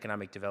 we have an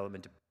economic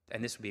development,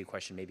 and this would be a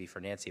question maybe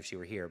for Nancy if she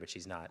were here, but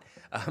she's not.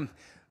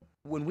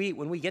 When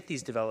we get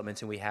these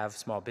developments and we have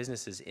small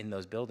businesses in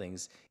those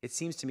buildings, it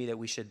seems to me that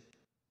we should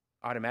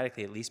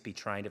automatically at least be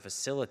trying to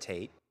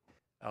facilitate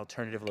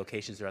alternative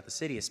locations throughout the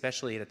city,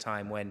 especially at a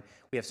time when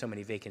we have so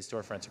many vacant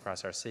storefronts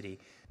across our city.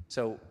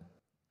 So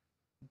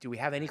do we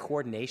have any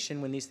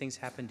coordination when these things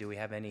happen? Do we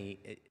have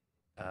any,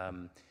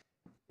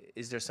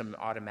 is there some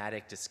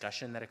automatic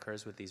discussion that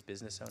occurs with these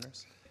business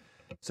owners?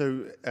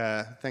 So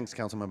thanks,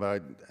 Councilmember.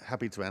 I'm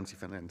happy to answer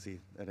for Nancy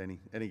at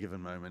any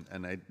given moment,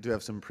 and I do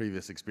have some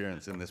previous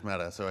experience in this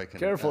matter, so I can.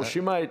 Careful,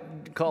 she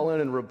might call in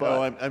and rebut.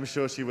 Oh, I'm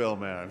sure she will,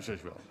 Mayor. I'm sure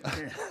she will.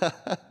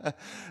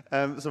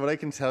 So what I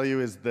can tell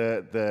you is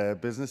the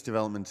business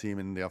development team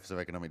in the Office of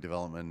Economic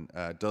Development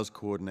does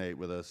coordinate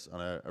with us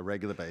on a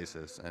regular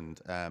basis,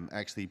 and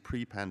actually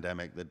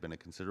pre-pandemic, there'd been a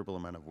considerable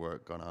amount of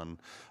work gone on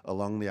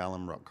along the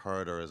Alum Rock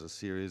corridor as a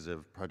series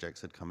of projects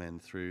had come in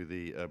through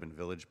the Urban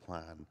Village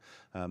Plan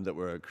that were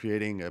we're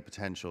creating a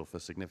potential for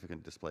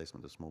significant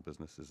displacement of small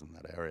businesses in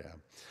that area.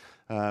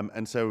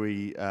 And so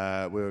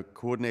we're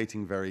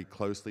coordinating very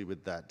closely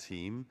with that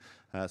team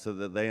so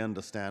that they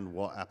understand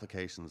what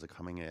applications are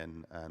coming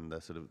in and the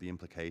sort of the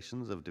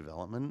implications of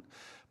development.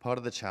 Part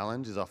of the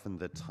challenge is often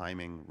the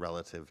timing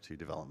relative to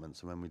development.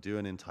 So when we do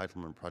an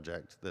entitlement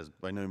project, there's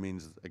by no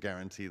means a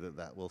guarantee that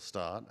that will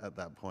start at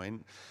that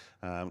point.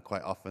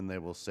 Quite often they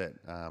will sit,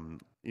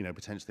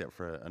 potentially up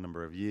for a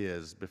number of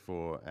years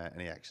before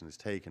any action is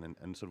taken.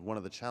 And sort of one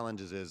of the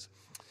challenges is,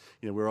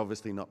 we're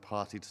obviously not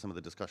party to some of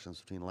the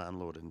discussions between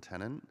landlord and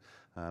tenant.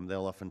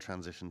 They'll often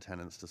transition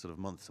tenants to sort of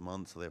month to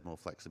month, so they have more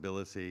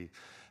flexibility.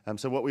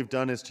 So what we've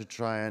done is to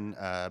try and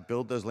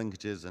build those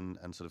linkages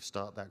and sort of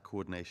start that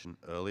coordination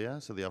earlier,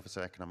 so the Office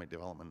of Economic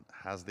Development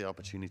has the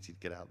opportunity to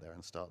get out there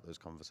and start those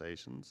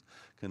conversations,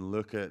 can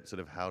look at sort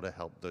of how to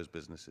help those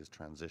businesses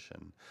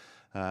transition.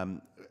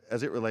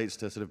 As it relates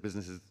to sort of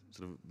businesses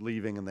sort of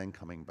leaving and then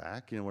coming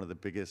back, one of the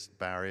biggest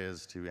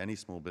barriers to any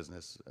small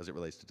business as it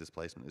relates to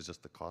displacement is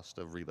just the cost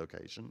of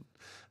relocation.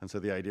 And so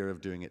the idea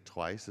of doing it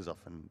twice is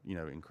often,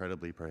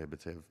 incredibly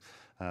prohibitive.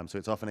 So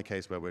it's often a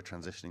case where we're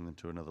transitioning them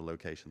to another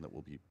location that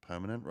will be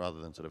permanent rather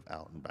than sort of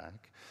out and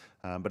back.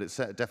 But it's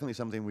definitely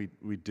something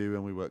we do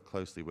and we work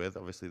closely with.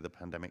 Obviously, the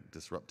pandemic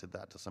disrupted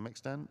that to some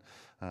extent,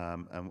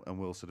 and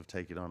we'll sort of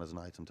take it on as an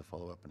item to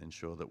follow up and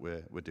ensure that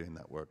we're doing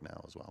that work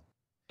now as well.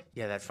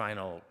 Yeah, that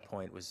final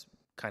point was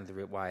kind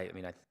of why,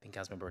 I think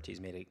Councilmember Ortiz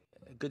made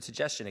a good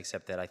suggestion,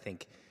 except that I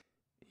think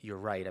you're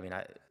right.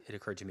 It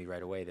occurred to me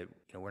right away that,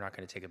 we're not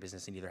going to take a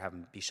business and either have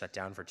them be shut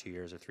down for 2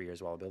 years or 3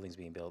 years while a building's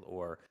being built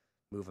or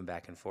move them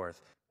back and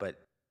forth.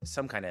 But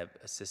some kind of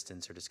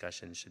assistance or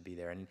discussion should be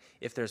there. And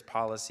if there's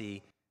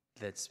policy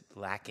that's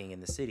lacking in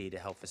the city to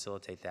help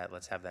facilitate that,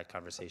 let's have that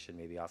conversation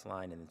maybe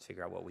offline and then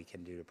figure out what we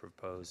can do to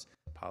propose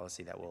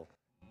policy that will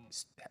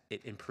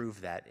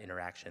improve that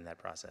interaction, that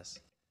process.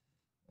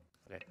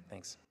 Okay,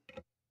 thanks.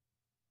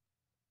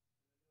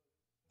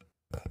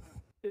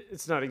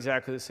 It's not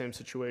exactly the same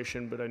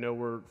situation, but I know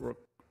we're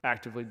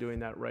actively doing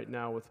that right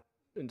now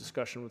in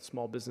discussion with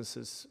small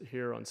businesses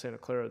here on Santa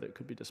Clara that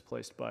could be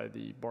displaced by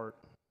the BART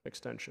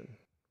extension.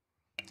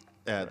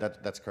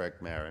 That's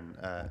correct, Mayor.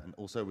 And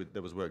also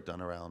there was work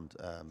done around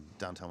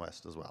Downtown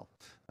West as well,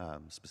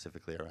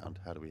 specifically around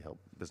how do we help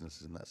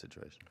businesses in that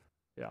situation.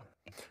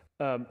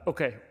 Yeah.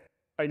 Okay.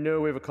 I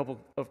know we have a couple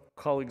of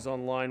colleagues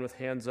online with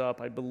hands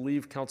up. I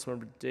believe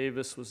Councilmember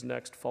Davis was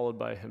next, followed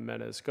by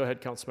Jimenez. Go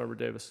ahead, Councilmember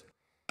Davis.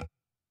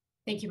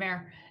 Thank you,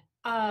 Mayor.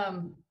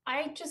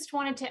 I just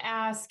wanted to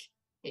ask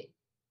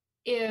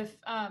if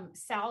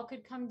Sal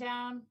could come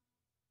down.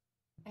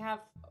 I have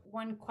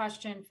one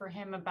question for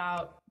him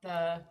about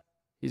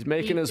He's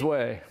making his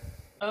way.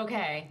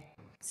 Okay.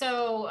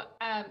 So,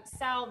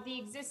 Sal, the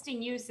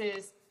existing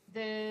uses,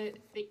 the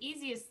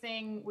easiest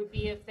thing would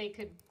be if they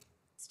could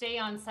stay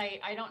on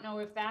site. I don't know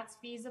if that's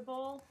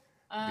feasible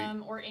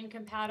or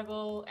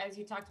incompatible, as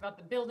you talked about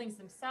the buildings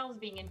themselves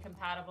being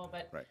incompatible,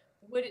 but right.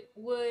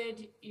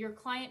 Would your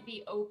client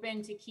be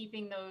open to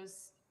keeping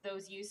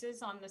those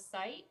uses on the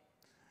site?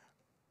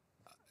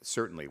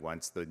 Certainly,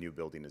 once the new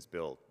building is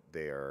built,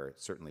 they are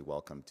certainly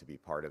welcome to be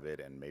part of it,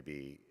 and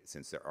maybe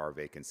since there are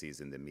vacancies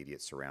in the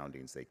immediate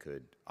surroundings, they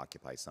could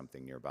occupy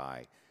something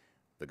nearby.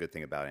 The good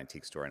thing about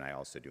Antique Store, and I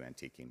also do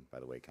antiquing, by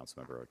the way,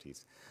 Councilmember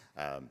Ortiz,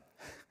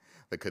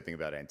 the good thing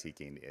about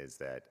antiquing is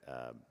that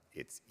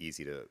it's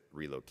easy to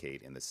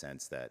relocate in the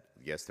sense that,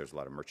 yes, there's a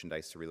lot of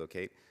merchandise to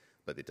relocate,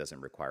 but it doesn't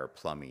require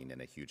plumbing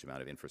and a huge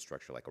amount of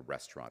infrastructure like a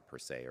restaurant per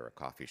se or a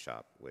coffee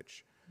shop,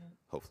 which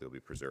hopefully will be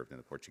preserved in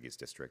the Portuguese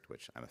district,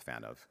 which I'm a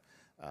fan of.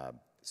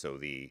 So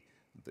the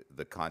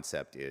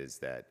concept is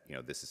that,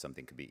 this is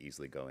something that could be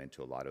easily go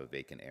into a lot of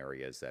vacant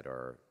areas that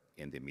are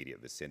in the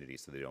immediate vicinity,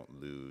 so they don't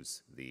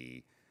lose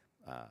the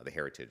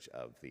heritage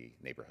of the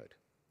neighborhood.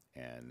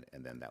 And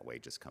then that way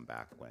just come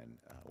back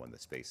when the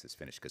space is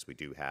finished, because we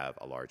do have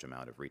a large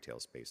amount of retail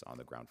space on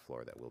the ground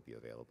floor that will be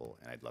available,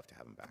 and I'd love to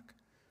have them back.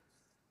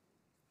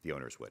 The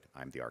owners would.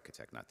 I'm the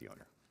architect, not the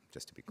owner,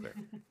 just to be clear.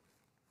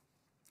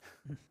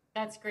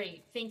 That's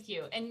great. Thank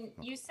you. And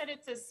you said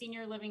it's a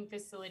senior living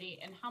facility.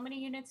 And how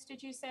many units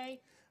did you say?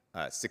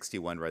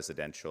 61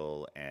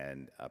 residential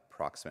and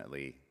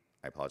approximately,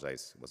 I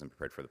apologize, wasn't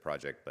prepared for the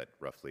project, but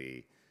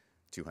roughly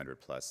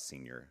 200 plus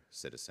senior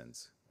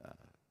citizens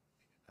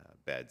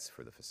beds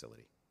for the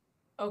facility.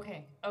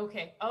 Okay.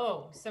 Okay.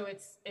 Oh, so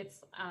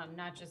it's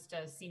not just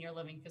a senior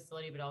living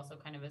facility, but also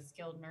kind of a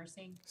skilled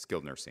nursing?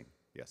 Skilled nursing,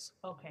 yes.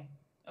 Okay.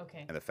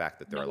 Okay. And the fact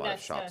that there are a lot of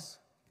shops.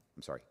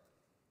 I'm sorry.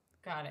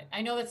 Got it.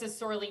 I know that's a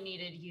sorely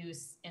needed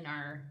use in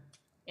our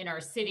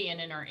city and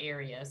in our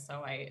area,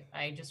 so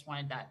I just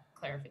wanted that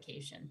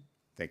clarification.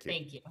 Thank you.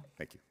 Thank you.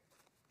 Thank you.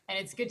 And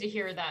it's good to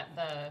hear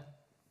that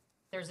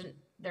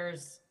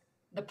there's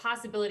the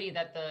possibility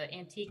that the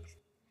antique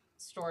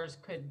stores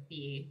could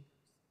be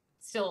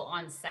still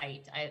on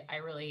site. I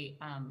really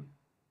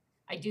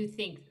I do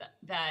think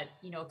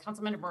that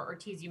Councilmember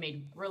Ortiz, you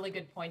made really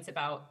good points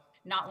about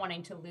not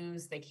wanting to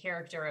lose the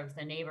character of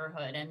the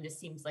neighborhood, and this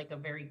seems like a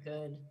very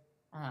good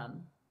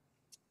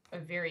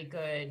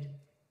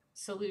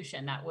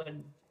solution that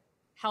would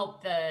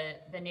help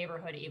the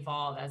neighborhood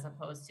evolve as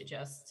opposed to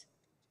just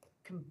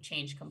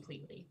change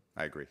completely.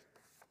 I agree.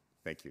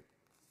 Thank you.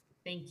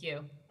 Thank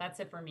you. That's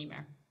it for me,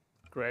 Mayor.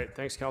 Great.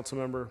 Thanks,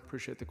 Councilmember.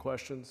 Appreciate the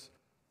questions.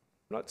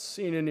 I'm not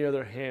seeing any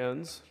other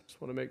hands.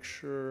 Just want to make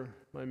sure.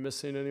 Am I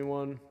missing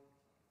anyone?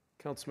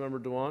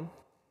 Councilmember Dewan.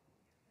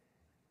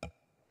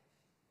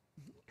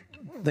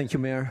 Thank you,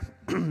 Mayor.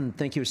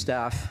 Thank you,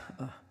 staff.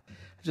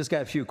 I've just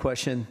got a few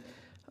questions.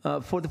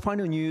 For the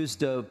final news,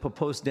 the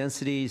proposed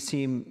density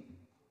seem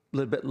a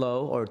little bit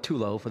low, or too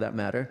low for that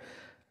matter.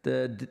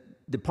 The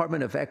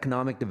Department of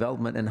Economic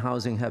Development and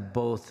Housing have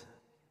both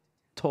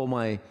told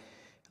my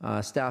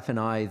staff and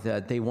I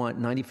that they want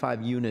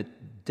 95 unit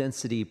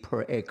density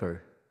per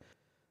acre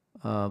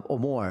or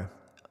more.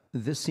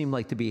 This seemed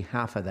like to be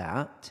half of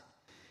that.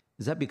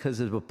 Is that because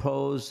the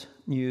proposed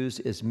use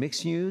is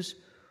mixed use?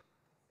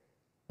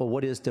 Or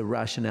what is the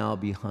rationale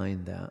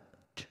behind that?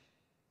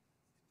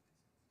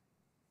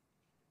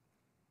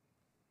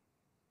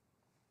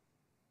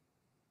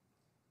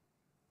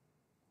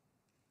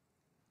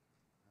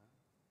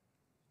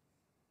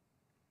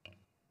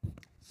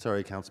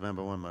 Sorry,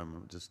 Councilmember, one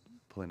moment, just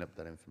pulling up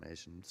that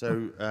information.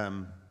 So,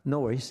 no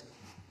worries.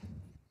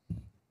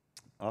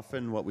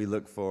 Often what we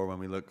look for when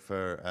we look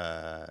for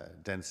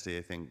density,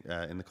 I think,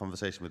 in the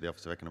conversation with the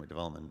Office of Economic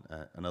Development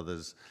and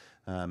others,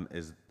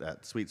 is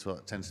that sweet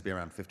spot tends to be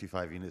around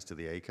 55 units to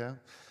the acre.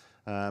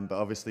 But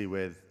obviously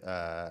with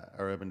our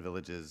urban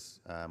villages,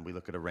 we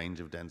look at a range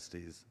of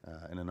densities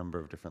in a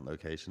number of different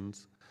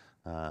locations,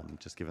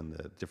 just given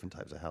the different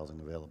types of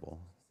housing available.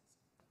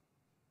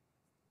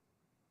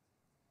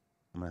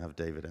 I'm going to have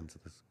David answer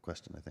this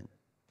question, I think.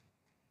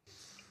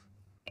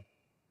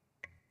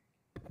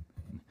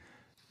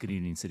 Good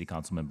evening, City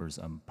Council members.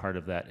 Part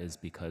of that is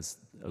because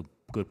a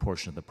good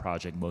portion of the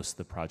project, most of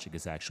the project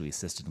is actually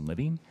assisted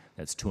living.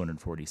 That's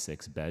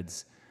 246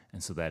 beds.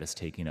 And so that is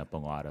taking up a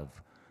lot of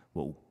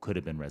what could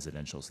have been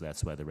residential. So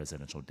that's why the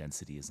residential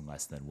density is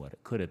less than what it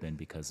could have been,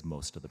 because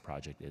most of the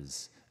project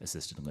is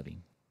assisted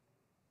living.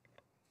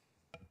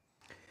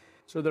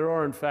 So there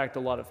are, in fact, a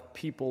lot of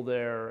people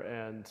there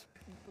and,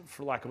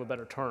 for lack of a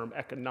better term,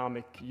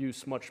 economic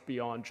use much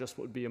beyond just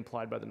what would be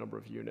implied by the number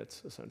of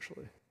units,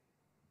 essentially.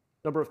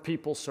 Number of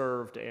people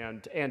served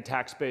and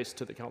tax base,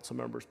 to the council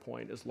member's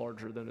point, is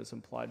larger than is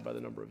implied by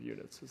the number of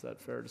units. Is that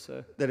fair to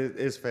say? That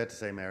is fair to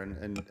say, Mayor.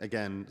 And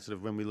again, sort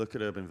of when we look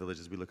at urban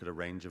villages, we look at a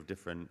range of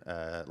different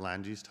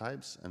land use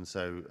types. And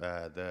so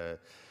the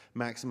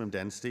maximum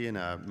density in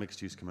our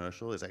mixed-use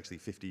commercial is actually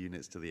 50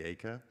 units to the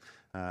acre.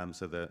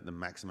 So the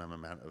maximum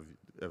amount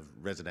of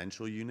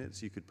residential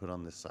units you could put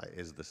on this site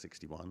is the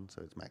 61.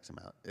 So it's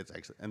maximum out. It's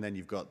actually, and then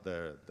you've got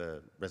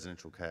the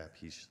residential care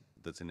piece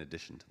that's in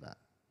addition to that.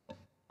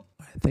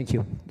 Thank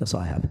you. That's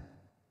all I have.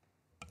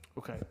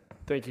 Okay.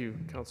 Thank you,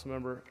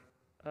 Councilmember.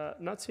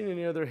 Not seeing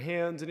any other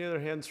hands. Any other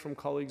hands from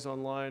colleagues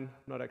online?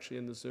 Not actually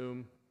in the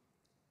Zoom.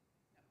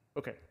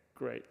 Okay,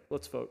 great.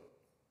 Let's vote.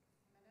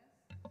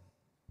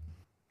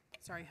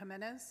 Sorry,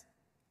 Jimenez,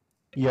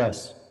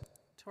 Yes.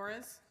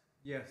 Torres,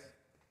 Yes.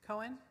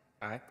 Cohen,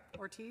 Aye.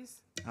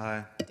 Ortiz,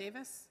 Aye.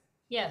 Davis,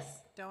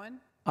 Yes. Doan,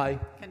 Aye.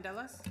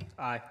 Candelas,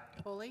 Aye.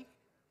 Foley,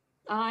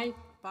 Aye.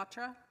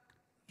 Batra,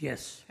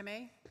 Yes.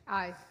 Kamei,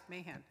 Aye.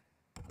 Mahan.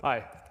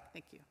 Aye.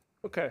 Thank you.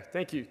 Okay,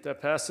 thank you.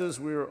 That passes.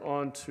 We're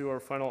on to our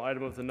final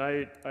item of the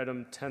night,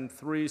 item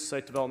 10.3,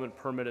 site development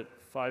permit at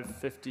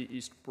 550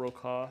 East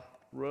Brokaw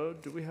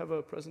Road. Do we have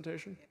a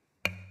presentation?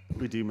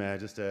 We do, Mayor.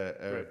 Just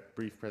a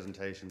brief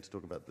presentation to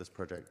talk about this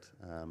project.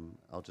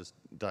 I'll just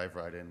dive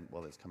right in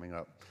while it's coming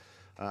up.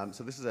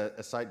 So this is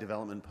a site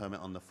development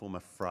permit on the former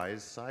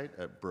Fry's site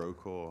at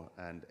Brokaw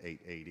and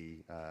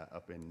 880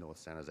 up in North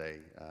San Jose,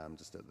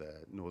 just at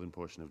the northern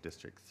portion of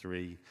District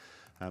 3.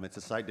 It's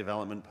a site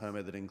development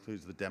permit that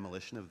includes the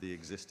demolition of the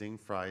existing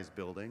Fry's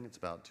building. It's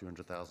about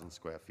 200,000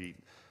 square feet.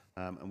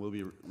 And we'll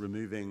be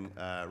removing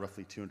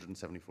roughly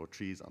 274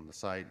 trees on the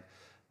site,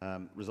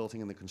 resulting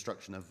in the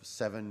construction of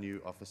 7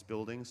 new office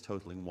buildings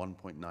totaling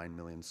 1.9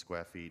 million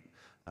square feet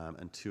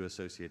and 2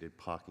 associated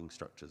parking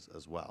structures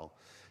as well.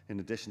 In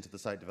addition to the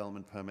site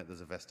development permit,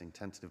 there's a vesting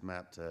tentative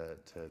map to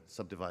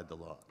subdivide the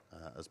lot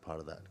as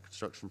part of that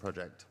construction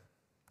project.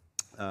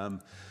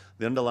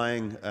 The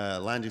underlying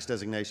land use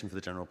designation for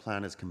the general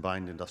plan is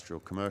combined industrial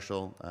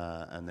commercial,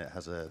 and it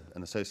has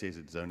an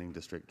associated zoning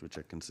district which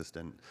are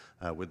consistent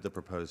with the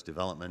proposed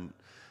development.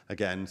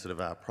 Again, sort of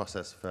our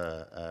process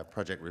for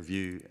project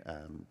review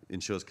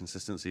ensures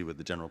consistency with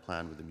the general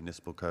plan, with the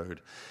municipal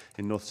code.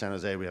 In North San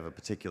Jose, we have a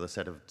particular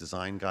set of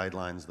design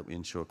guidelines that we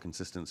ensure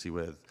consistency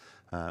with,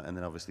 and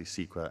then obviously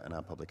CEQA and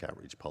our public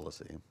outreach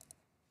policy.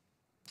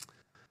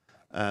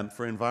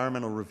 For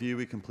environmental review,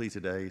 we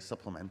completed a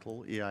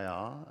supplemental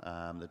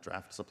EIR. The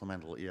draft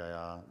supplemental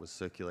EIR was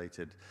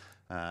circulated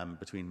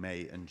between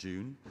May and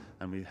June,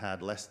 and we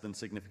had less than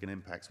significant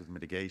impacts with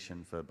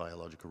mitigation for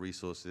biological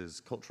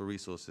resources, cultural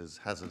resources,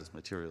 hazardous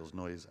materials,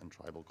 noise, and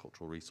tribal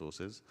cultural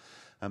resources.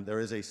 There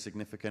is a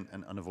significant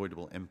and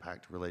unavoidable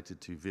impact related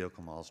to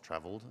vehicle miles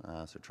traveled,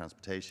 so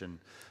transportation,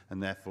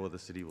 and therefore the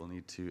city will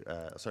need to,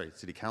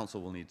 City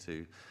Council will need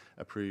to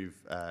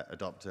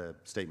adopt a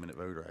statement of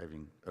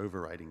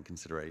overriding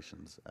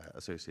considerations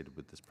associated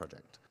with this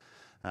project.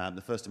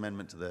 The first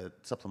amendment to the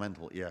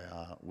supplemental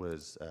EIR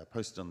was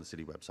posted on the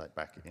city website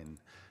back in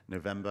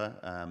November.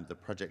 The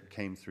project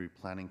came through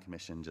Planning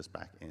Commission just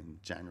back in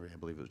January, I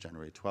believe it was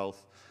January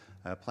 12th.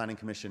 Planning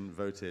Commission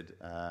voted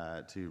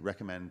to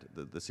recommend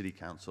that the City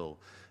Council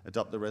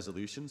adopt the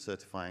resolution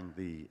certifying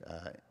the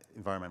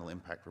environmental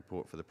impact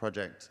report for the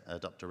project,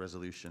 adopt a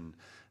resolution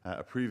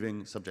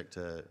approving, subject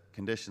to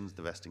conditions,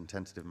 the vesting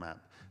tentative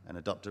map, and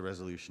adopt a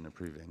resolution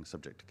approving,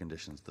 subject to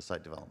conditions, the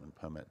site development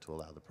permit to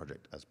allow the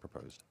project as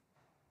proposed.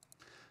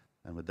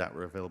 And with that,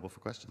 we're available for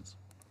questions.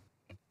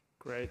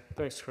 Great.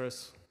 Thanks,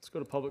 Chris. Let's go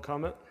to public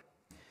comment.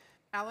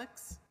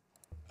 Alex?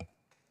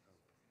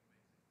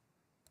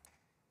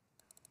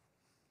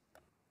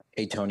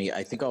 Hey, Tony,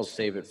 I think I'll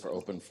save it for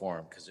open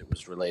forum because it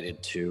was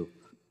related to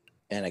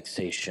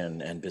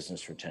annexation and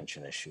business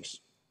retention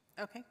issues.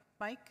 Okay,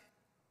 Mike?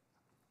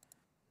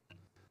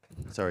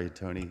 Sorry,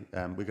 Tony.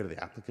 We go to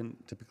the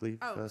applicant typically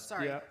first.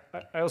 Sorry. Yeah,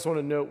 I also want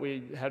to note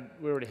we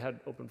already had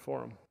open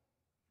forum.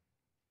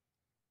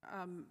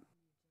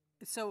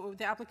 So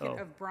the applicant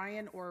of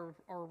Brian or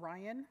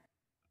Ryan?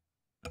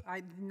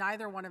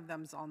 Neither one of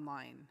them's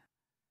online.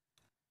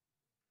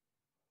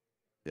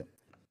 Yeah,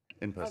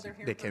 in person.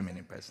 They came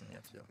in person,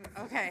 yes.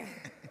 Yeah. Okay.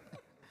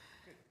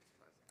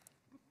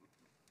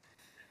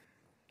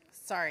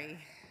 Sorry.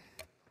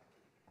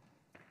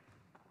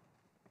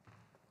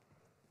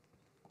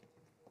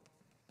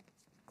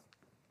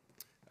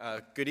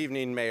 Good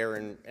evening,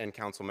 Mayor and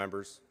council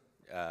members.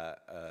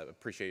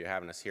 Appreciate you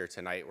having us here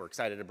tonight. We're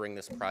excited to bring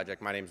this project.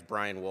 My name is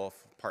Brian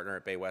Wolf, partner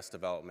at Bay West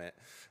Development.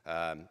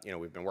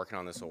 We've been working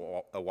on this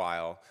a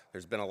while.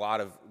 There's been a lot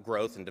of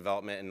growth and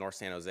development in North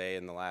San Jose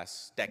in the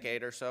last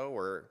decade or so.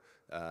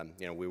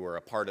 We were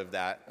a part of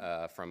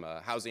that from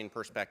a housing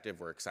perspective.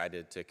 We're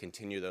excited to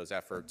continue those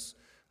efforts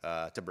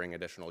to bring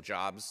additional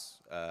jobs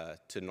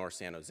to North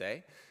San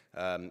Jose.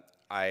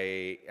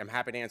 I am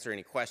happy to answer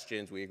any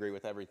questions. We agree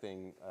with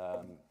everything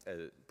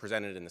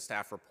presented in the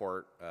staff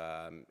report,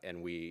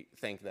 and we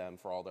thank them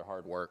for all their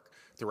hard work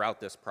throughout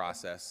this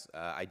process.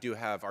 I do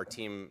have our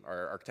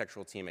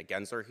architectural team at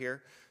Gensler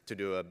here to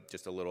do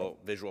just a little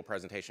visual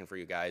presentation for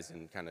you guys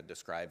and kind of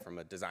describe from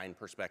a design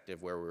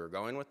perspective where we were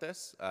going with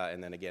this,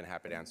 and then again,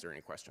 happy to answer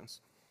any questions.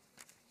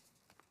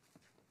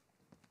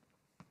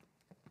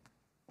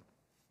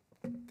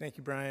 Thank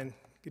you, Brian.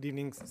 Good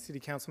evening, City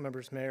Council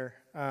members, Mayor.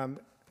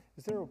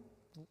 Is there a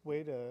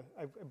way to,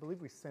 I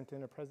believe we sent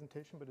in a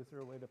presentation, but is there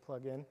a way to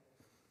plug in?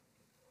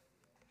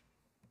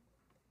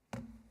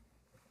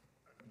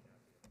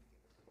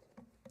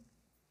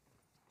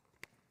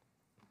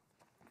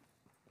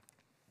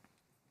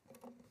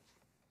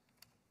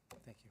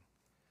 Thank you.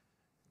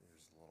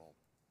 There's a little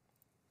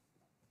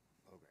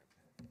program,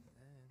 and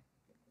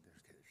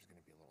there's going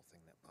to be a little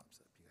thing that pops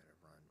up. You got to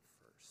run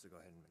first, so go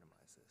ahead and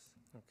minimize this.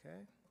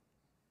 Okay.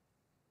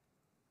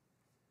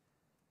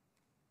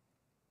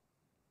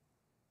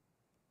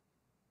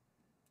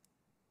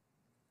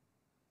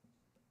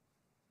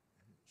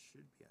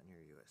 Should be on your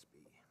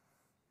USB.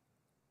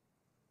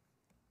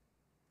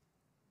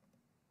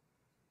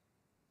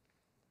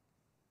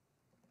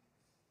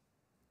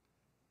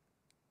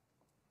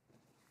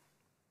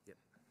 Yep.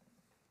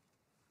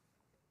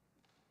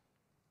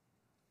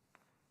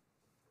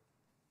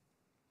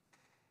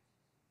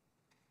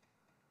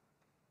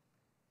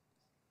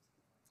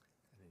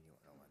 And then you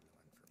want one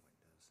for Windows.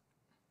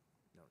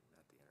 No,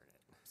 not the internet.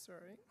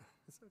 Sorry.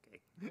 It's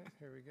okay. Yeah,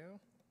 here we go.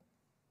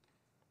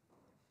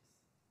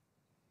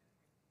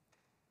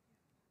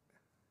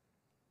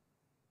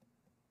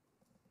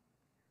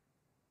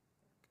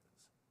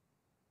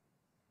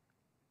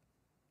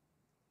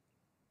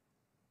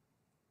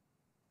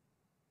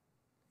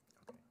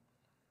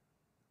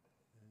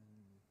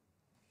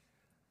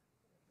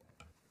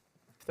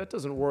 If that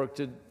doesn't work,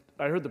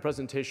 I heard the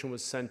presentation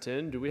was sent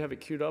in. Do we have it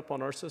queued up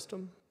on our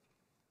system?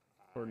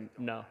 Or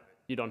no?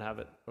 You don't have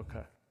it?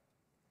 Okay.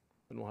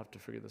 Then we'll have to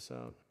figure this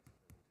out.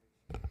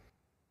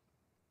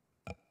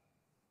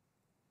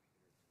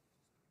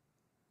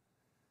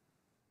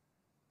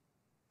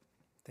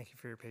 Thank you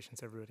for your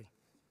patience, everybody.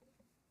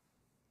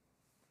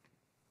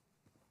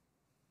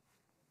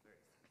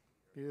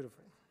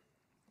 Beautiful.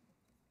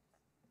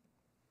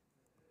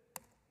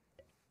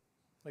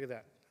 Look at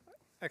that.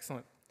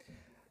 Excellent.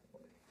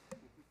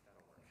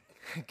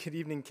 Good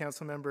evening,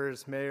 council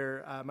members,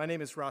 mayor. My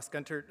name is Ross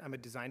Guntert. I'm a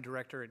design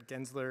director at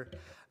Gensler.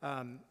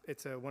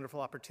 It's a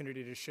wonderful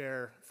opportunity to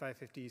share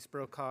 550 East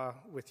Brokaw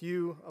with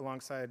you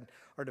alongside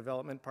our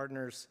development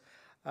partners.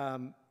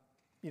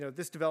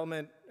 This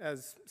development,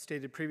 as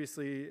stated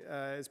previously,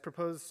 is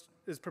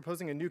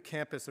proposing a new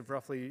campus of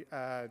roughly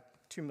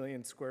 2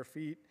 million square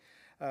feet.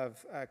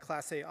 of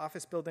Class A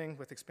office building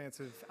with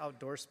expansive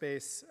outdoor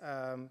space,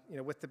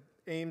 with the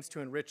aims to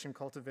enrich and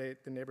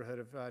cultivate the neighborhood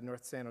of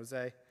North San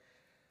Jose.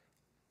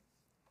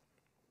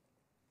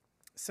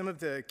 Some of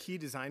the key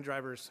design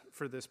drivers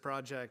for this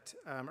project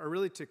are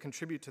really to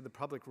contribute to the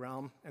public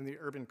realm and the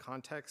urban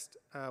context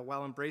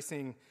while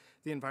embracing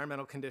the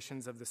environmental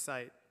conditions of the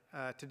site,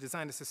 to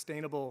design a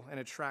sustainable and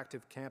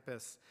attractive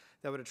campus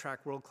that would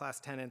attract world-class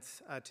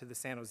tenants to the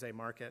San Jose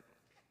market.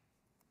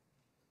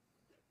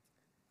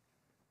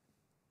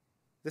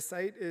 The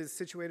site is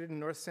situated in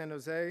North San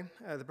Jose.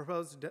 The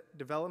proposed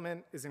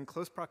development is in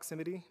close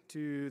proximity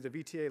to the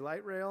VTA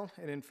light rail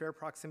and in fair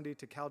proximity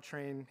to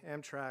Caltrain,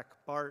 Amtrak,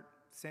 BART,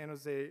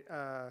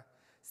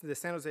 the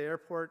San Jose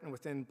Airport, and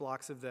within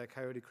blocks of the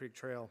Coyote Creek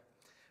Trail.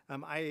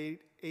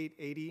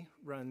 I-880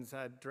 runs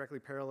directly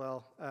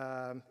parallel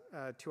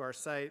to our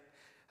site,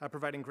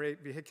 providing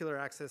great vehicular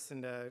access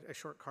and a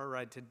short car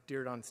ride to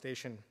Diridon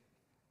Station.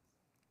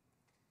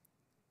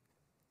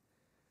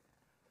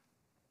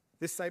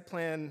 This site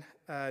plan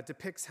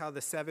depicts how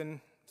the seven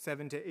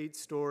to 8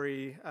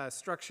 story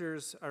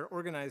structures are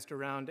organized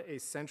around a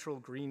central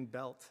green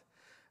belt.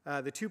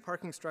 The 2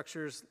 parking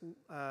structures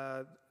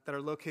that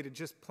are located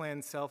just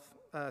planned south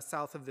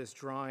of this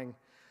drawing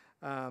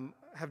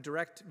have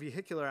direct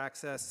vehicular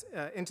access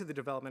into the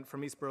development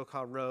from East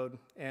Brokaw Road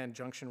and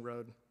Junction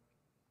Road.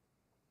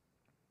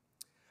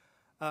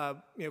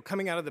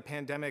 Coming out of the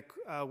pandemic,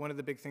 one of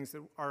the big things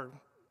that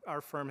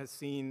our firm has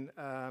seen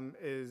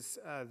is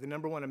the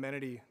 #1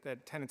 amenity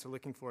that tenants are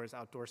looking for is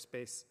outdoor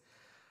space.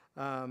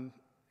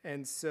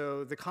 And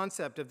so the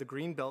concept of the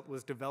green belt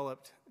was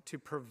developed to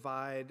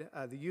provide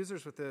the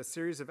users with a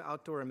series of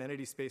outdoor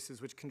amenity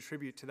spaces which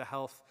contribute to the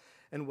health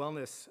and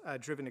wellness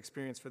driven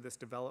experience for this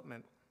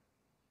development.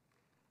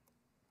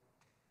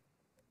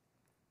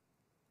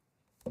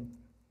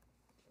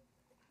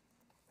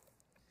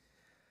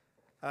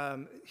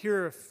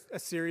 Here are a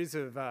series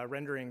of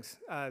renderings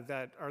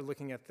that are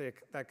looking at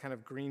that kind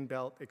of green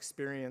belt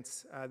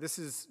experience.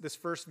 This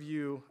first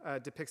view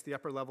depicts the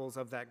upper levels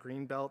of that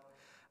green belt,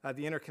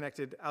 the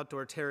interconnected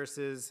outdoor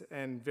terraces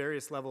and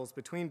various levels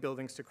between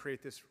buildings to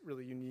create this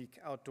really unique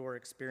outdoor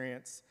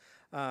experience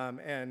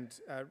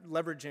and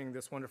leveraging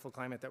this wonderful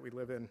climate that we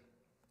live in.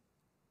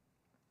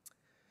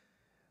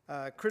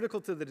 Critical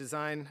to the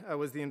design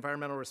was the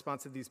environmental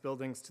response of these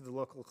buildings to the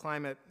local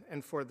climate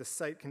and for the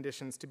site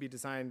conditions to be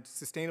designed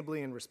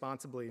sustainably and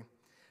responsibly.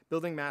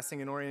 Building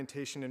massing and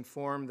orientation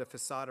inform the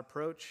facade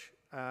approach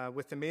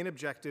with the main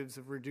objectives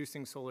of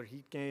reducing solar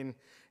heat gain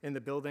in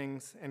the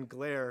buildings and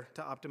glare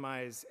to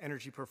optimize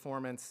energy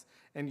performance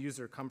and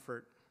user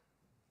comfort.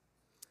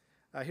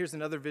 Here's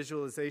another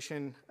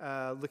visualization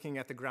looking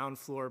at the ground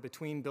floor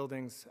between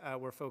buildings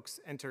where folks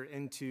enter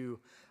into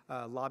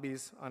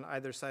lobbies on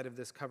either side of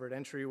this covered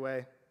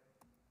entryway.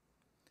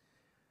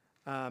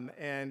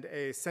 And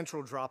a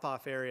central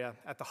drop-off area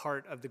at the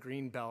heart of the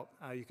green belt.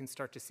 You can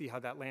start to see how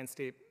that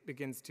landscape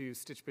begins to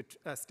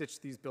stitch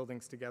these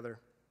buildings together.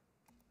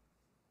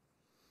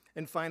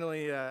 And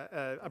finally,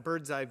 a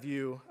bird's eye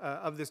view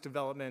of this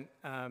development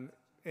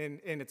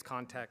in its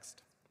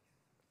context.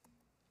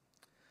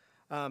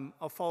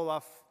 I'll follow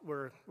off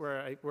where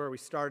we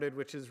started,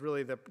 which is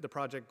really the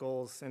project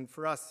goals. And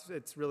for us,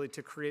 it's really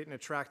to create an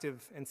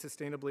attractive and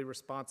sustainably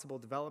responsible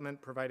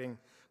development, providing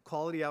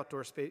quality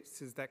outdoor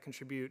spaces that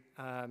contribute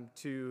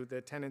to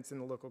the tenants in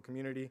the local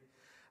community.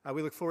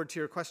 We look forward to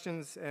your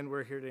questions, and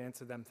we're here to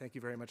answer them. Thank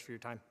you very much for your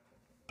time.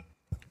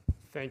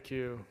 Thank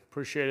you.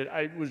 Appreciate it.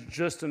 I was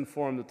just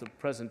informed that the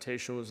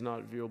presentation was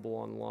not viewable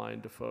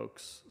online to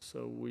folks.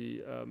 So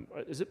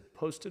is it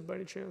posted by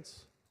any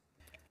chance?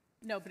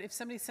 No, but if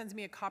somebody sends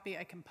me a copy,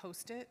 I can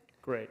post it.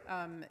 Great.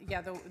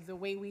 Yeah, the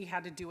way we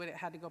had to do it, it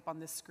had to go up on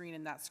this screen,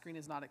 and that screen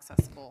is not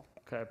accessible.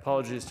 Okay,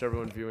 apologies to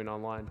everyone viewing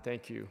online.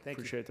 Thank you.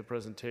 Appreciate the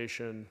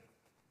presentation.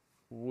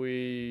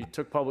 We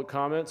took public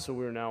comment, so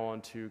we're now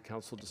on to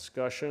council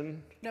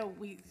discussion. No,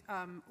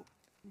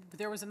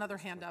 there was another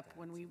hand up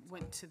when we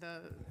went to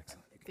the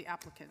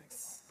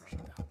applicants.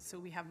 So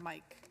we have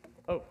Mike.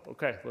 Oh,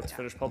 okay. Let's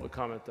finish public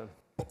comment then.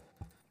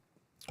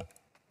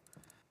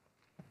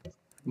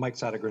 Mike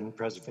Sodergren,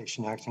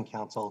 Preservation Action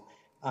Council.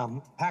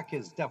 PAC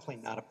is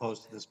definitely not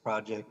opposed to this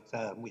project.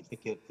 We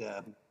think it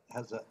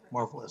has a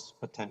marvelous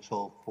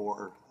potential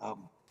for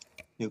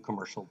new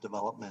commercial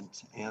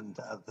development and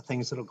the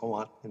things that'll go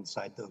on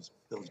inside those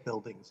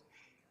buildings.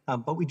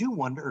 But we do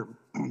wonder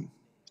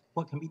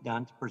what can be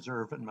done to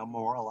preserve and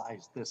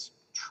memorialize this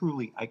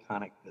truly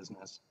iconic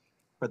business.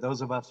 For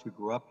those of us who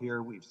grew up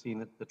here, we've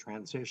seen the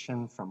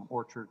transition from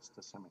orchards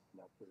to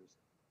semiconductors.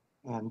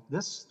 And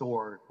this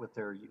store with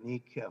their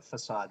unique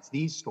facades,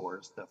 these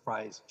stores, the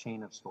Fry's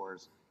chain of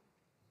stores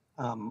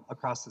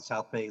across the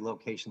South Bay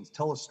locations,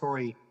 tell a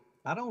story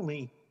not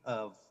only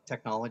of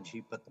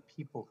technology, but the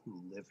people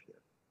who live here.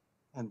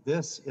 And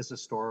this is a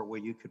store where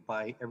you could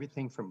buy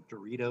everything from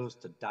Doritos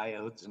to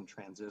diodes and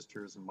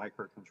transistors and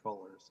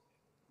microcontrollers.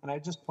 And I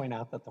just point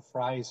out that the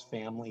Fry's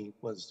family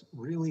was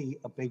really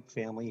a big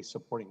family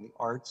supporting the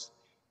arts.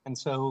 And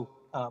so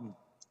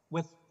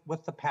with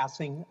the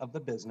passing of the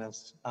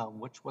business,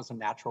 which was a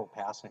natural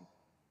passing,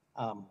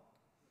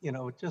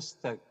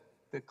 just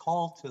the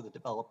call to the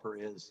developer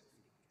is,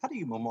 how do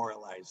you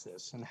memorialize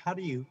this, and how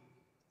do you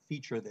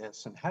feature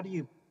this, and how do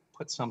you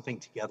put something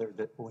together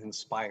that will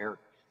inspire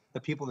the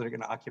people that are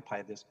going to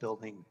occupy this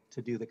building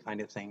to do the kind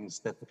of things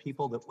that the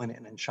people that went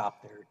in and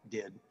shopped there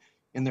did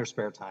in their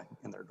spare time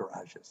in their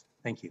garages.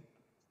 Thank you.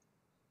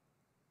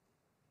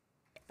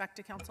 Back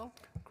to council.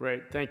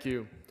 Great, thank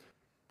you.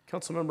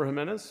 Councilmember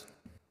Jimenez?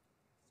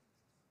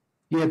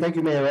 Yeah, thank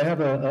you, Mayor. I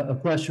have a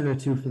question or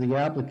two for the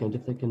applicant,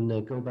 if they can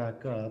go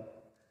back up.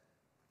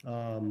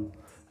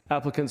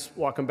 Applicants,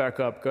 walk him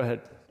back up. Go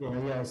ahead.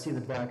 Yeah, I see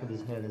the back of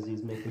his head as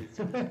he's making.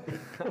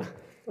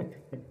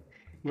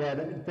 Yeah,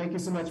 thank you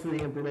so much for the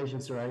information,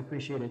 sir. I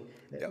appreciate it.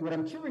 Yep. What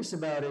I'm curious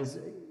about is,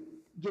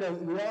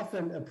 we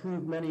often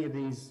approve many of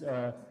these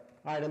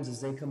items as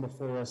they come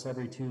before us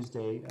every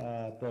Tuesday,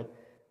 but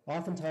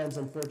oftentimes,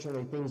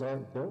 unfortunately, things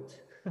aren't built.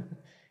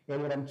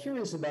 And what I'm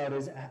curious about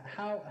is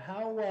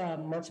how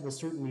much of a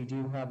certainty do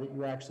you have that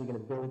you're actually going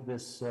to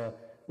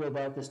build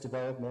out this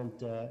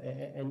development?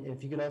 And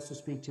if you can also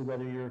speak to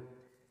whether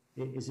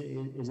is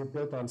it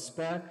built on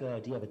spec?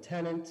 Do you have a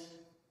tenant?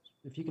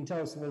 If you can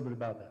tell us a little bit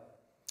about that.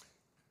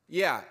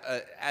 Yeah,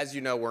 as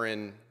you know, we're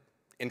in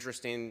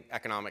interesting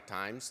economic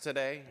times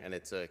today, and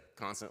it's a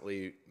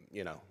constantly,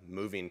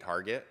 moving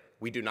target.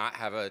 We do not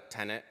have a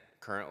tenant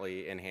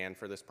currently in hand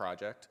for this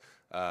project.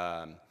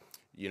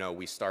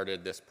 We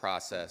started this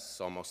process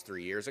almost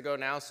 3 years ago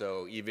now,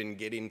 so even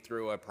getting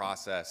through a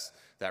process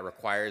that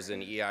requires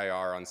an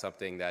EIR on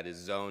something that is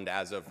zoned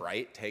as of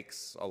right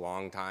takes a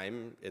long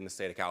time in the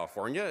state of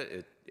California.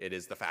 It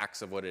is the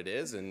facts of what it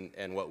is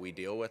and what we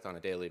deal with on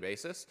a daily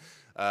basis.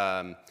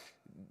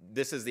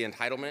 This is the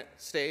entitlement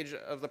stage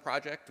of the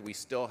project. We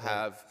still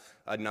have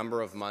a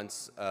number of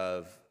months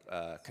of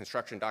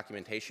construction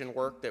documentation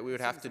work that we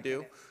would have to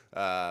do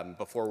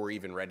before we're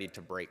even ready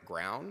to break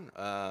ground.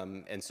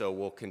 And so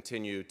we'll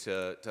continue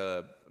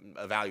to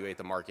evaluate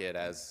the market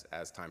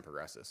as time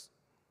progresses.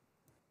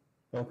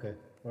 Okay,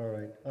 all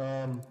right.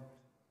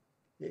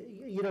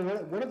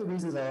 One of the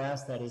reasons I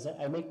ask that is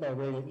I make my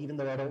way, even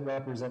though I don't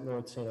represent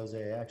North San Jose,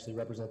 I actually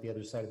represent the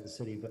other side of the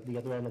city, but the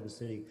other end of the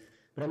city.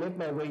 But I make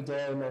my way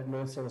down at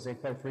North San Jose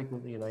quite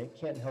frequently, and I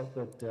can't help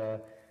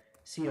but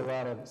see a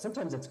lot of,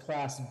 sometimes it's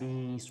Class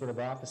B sort of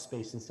office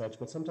space and such,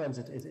 but sometimes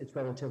it's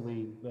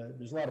relatively,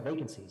 there's a lot of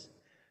vacancies.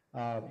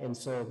 And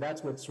so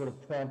that's what sort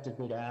of prompted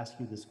me to ask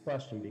you this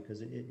question,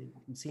 because it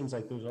seems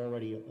like there's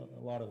already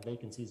a lot of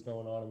vacancies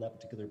going on in that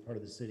particular part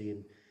of the city,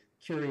 and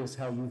curious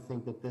how you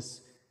think that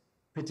this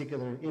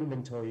particular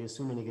inventory,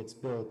 assuming it gets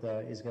built,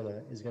 is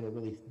gonna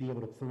really be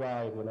able to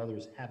thrive when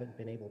others haven't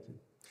been able to.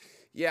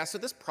 Yeah, so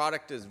this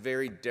product is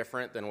very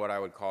different than what I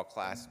would call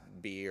Class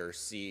B or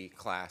C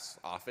class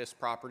office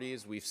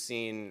properties. We've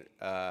seen,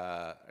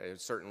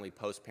 certainly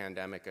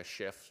post-pandemic, a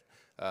shift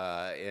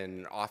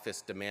in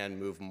office demand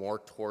move more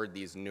toward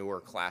these newer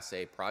Class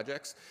A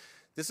projects.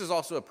 This is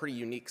also a pretty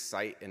unique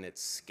site in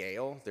its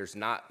scale. There's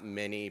not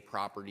many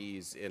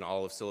properties in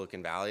all of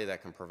Silicon Valley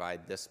that can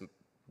provide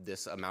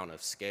this amount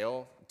of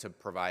scale to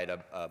provide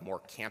a more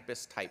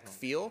campus-type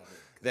feel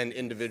than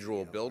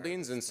individual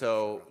buildings. And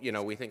so,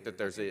 we think that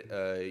there's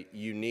a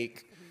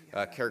unique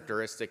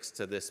characteristics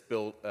to this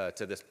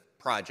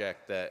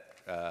project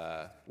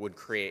that would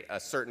create a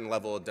certain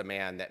level of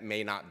demand that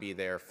may not be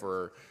there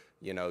for,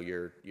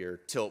 your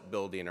tilt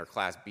building or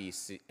Class B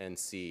and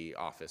C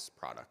office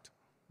product.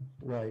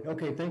 Right.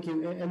 Okay. Thank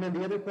you. And then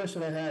the other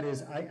question I had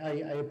is,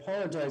 I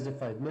apologize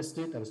if I missed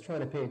it. I was trying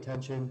to pay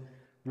attention,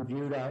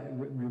 reviewed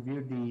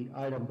the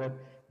item, but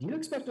do you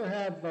expect to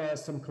have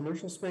some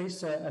commercial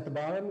space at the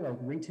bottom, like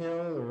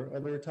retail or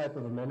other type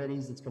of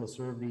amenities that's going to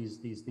serve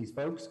these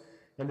folks?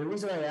 And the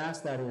reason I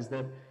ask that is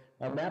that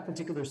on that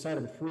particular side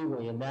of the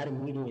freeway, in that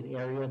immediate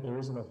area, there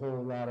isn't a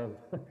whole lot of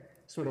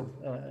sort of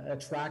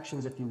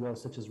attractions, if you will,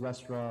 such as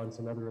restaurants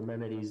and other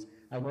amenities.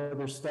 I know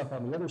there's stuff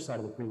on the other side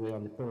of the freeway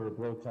on the corner of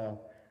Brokaw,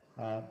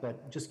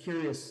 but just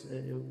curious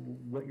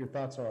what your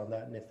thoughts are on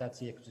that and if that's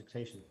the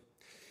expectation.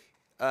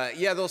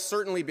 Yeah, there'll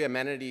certainly be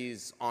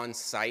amenities on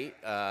site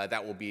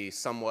that will be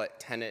somewhat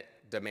tenant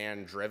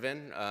demand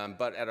driven,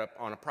 but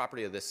on a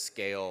property of this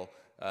scale,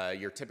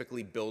 you're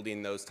typically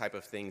building those type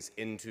of things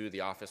into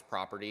the office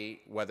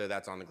property, whether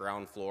that's on the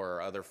ground floor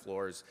or other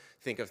floors.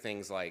 Think of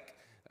things like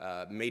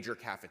major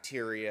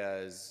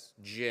cafeterias,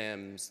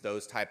 gyms,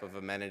 those type of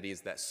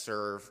amenities that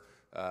serve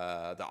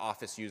the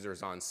office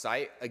users on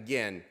site.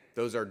 Again,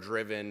 those are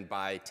driven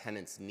by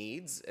tenants'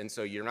 needs, and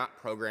so you're not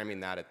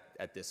programming that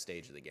at this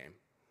stage of the game.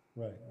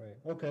 Right.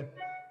 Okay.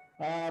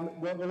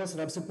 Well, listen,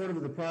 I'm supportive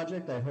of the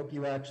project. I hope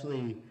you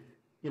actually,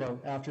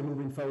 after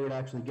moving forward,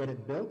 actually get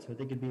it built. I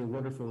think it'd be a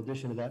wonderful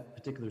addition to that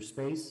particular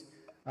space.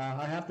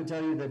 I have to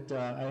tell you that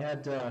I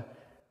had to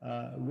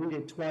read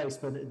it twice,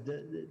 but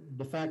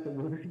the fact that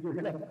you're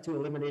going to have to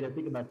eliminate, I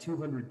think, about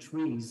 200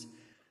 trees,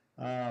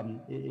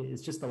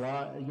 it's just a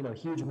lot, a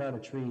huge amount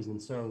of trees.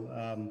 And so,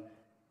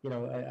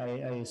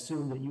 I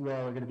assume that you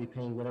all are going to be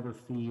paying whatever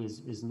fee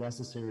is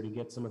necessary to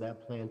get some of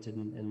that planted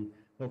and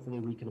hopefully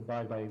we can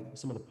abide by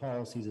some of the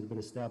policies that have been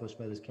established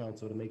by this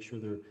council to make sure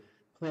they're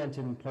planted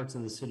in parts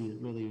of the city that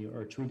really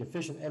are tree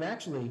deficient. And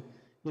actually,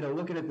 you know,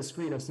 looking at the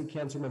screen, I see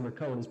Councilmember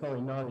Cohen, he's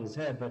probably nodding his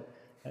head, but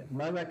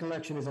my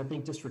recollection is I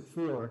think District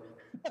 4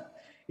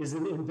 is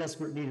in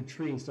desperate need of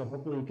trees, so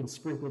hopefully he can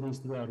sprinkle these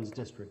throughout his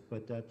district.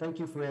 But thank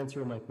you for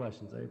answering my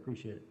questions. I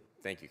appreciate it.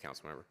 Thank you,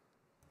 Councilmember.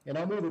 And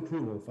I'll move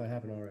approval if I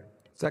haven't already.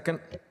 Second.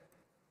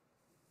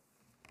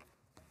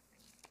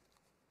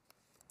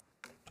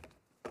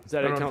 Is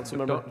that it,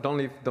 Councilmember? Don't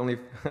leave, don't leave.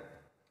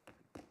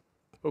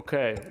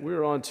 Okay,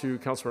 we're on to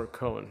Councilmember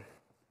Cohen.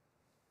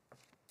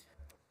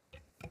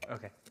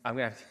 Okay,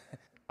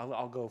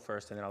 I'll go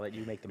first, and then I'll let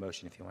you make the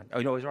motion if you want.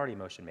 Oh, no, there's already a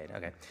motion made.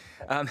 Okay.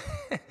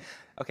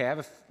 Okay, I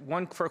have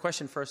one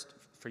question first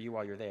for you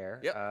while you're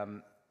there.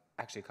 Yep.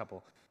 Actually, a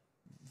couple.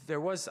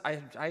 There was, I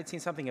had seen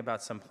something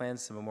about some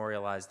plans to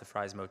memorialize the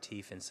Fry's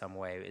motif in some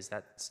way. Is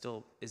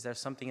there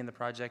something in the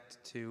project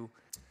to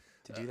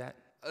do that?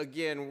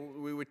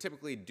 Again, we would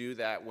typically do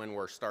that when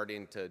we're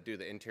starting to do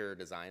the interior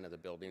design of the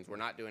buildings. We're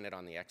not doing it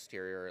on the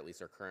exterior, at least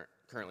there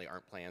currently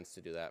aren't plans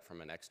to do that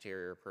from an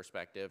exterior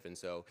perspective. And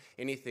so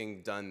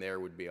anything done there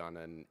would be on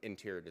an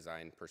interior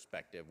design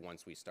perspective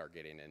once we start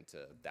getting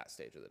into that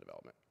stage of the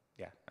development.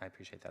 Yeah, I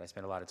appreciate that. I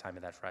spent a lot of time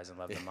at that Fry's and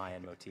love the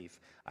Mayan motif.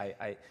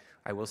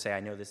 I will say I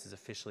know this is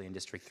officially in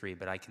District 3,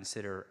 but I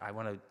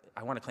want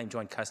to claim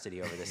joint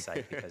custody over this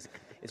site because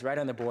it's right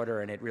on the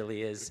border and it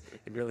really is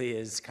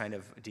kind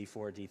of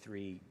D4,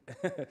 D3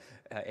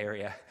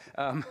 area.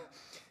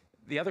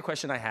 The other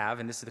question I have,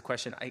 and this is the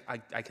question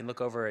I can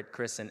look over at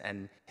Chris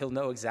and he'll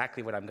know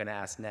exactly what I'm going to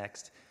ask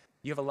next.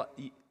 You have a lot.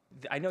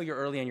 I know you're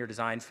early in your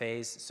design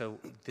phase, so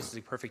this is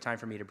a perfect time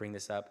for me to bring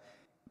this up.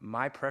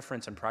 My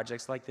preference on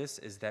projects like this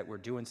is that we're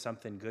doing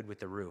something good with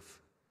the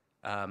roof.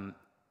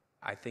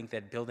 I think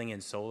that building in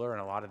solar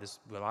and a lot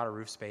of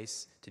roof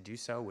space to do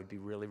so would be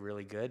really,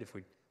 really good. If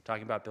we're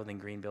talking about building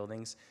green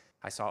buildings,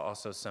 I saw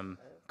also some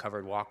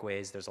covered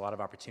walkways. There's a lot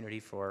of opportunity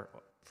for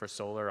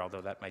solar,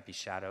 although that might be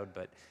shadowed,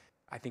 but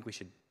I think we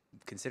should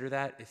consider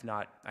that. If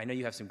not, I know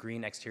you have some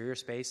green exterior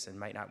space and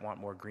might not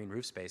want more green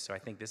roof space, so I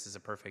think this is a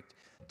perfect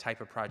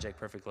type of project,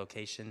 perfect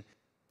location,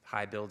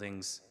 high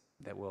buildings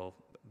that will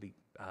be,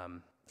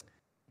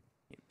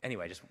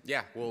 anyway, just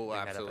we'll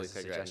absolutely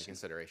take that into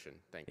consideration.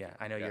 Thank you. Yeah,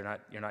 I know you're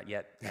not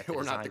yet at the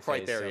we're design not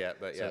quite phase, there yet,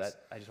 but yes.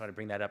 I just want to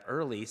bring that up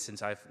early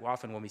since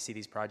often when we see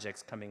these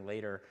projects coming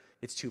later,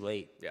 it's too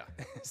late. Yeah.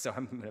 So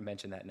I'm going to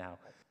mention that now.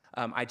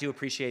 I do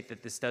appreciate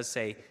that this does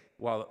say,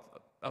 while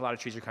a lot of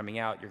trees are coming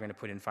out, you're going to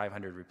put in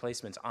 500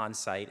 replacements on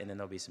site, and then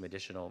there'll be some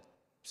additional.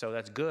 So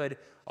that's good,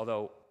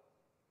 although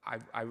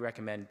I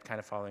recommend kind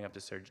of following up to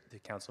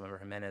Councilmember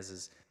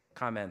Jimenez's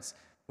comments.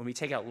 When we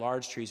take out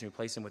large trees and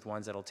replace them with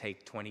ones that'll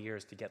take 20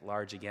 years to get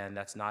large again,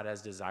 that's not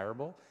as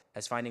desirable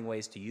as finding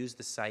ways to use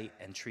the site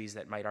and trees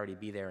that might already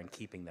be there and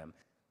keeping them.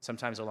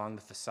 Sometimes along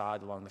the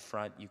facade, along the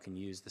front, you can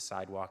use the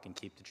sidewalk and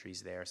keep the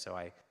trees there. So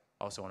I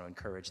also want to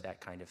encourage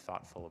that kind of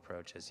thoughtful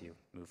approach as you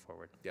move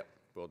forward. Yep,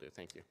 will do.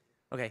 Thank you.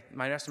 Okay, the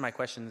rest of my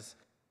questions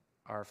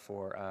are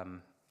for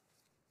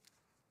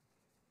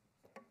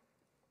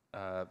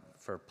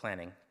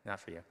planning, not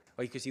for you.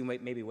 Oh, because you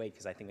might maybe wait,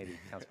 because I think maybe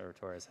Councilmember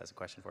Torres has a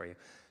question for you.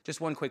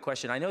 Just one quick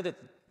question. I know that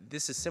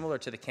this is similar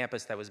to the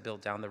campus that was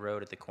built down the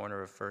road at the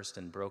corner of First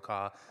and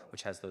Brokaw,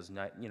 which has those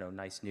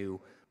nice new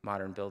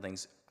modern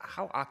buildings.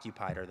 How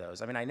occupied are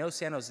those? I mean, I know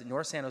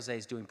North San Jose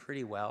is doing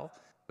pretty well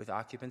with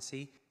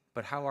occupancy,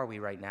 but how are we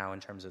right now in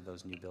terms of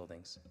those new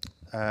buildings?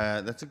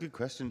 That's a good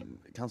question,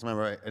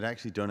 Councilmember. I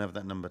actually don't have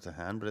that number to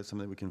hand, but it's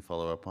something we can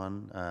follow up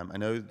on. I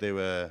know they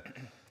were,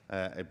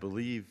 I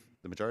believe,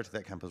 the majority of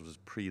that campus was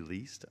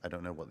pre-leased. I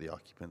don't know what the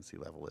occupancy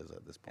level is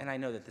at this point. And I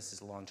know that this is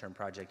a long-term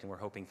project, and we're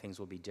hoping things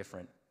will be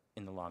different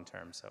in the long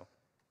term, so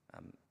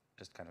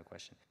just kind of a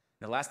question.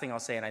 And the last thing I'll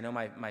say, and I know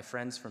my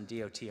friends from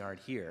DOT aren't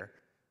here,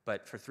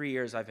 but for 3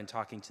 years I've been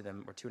talking to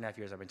them, or 2.5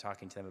 years I've been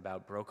talking to them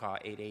about Brokaw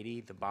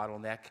 880, the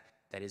bottleneck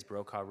that is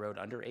Brokaw Road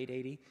under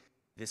 880.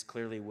 This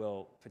clearly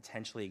will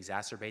potentially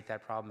exacerbate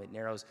that problem. It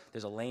narrows,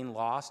 there's a lane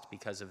lost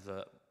because of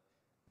the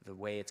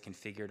way it's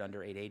configured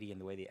under 880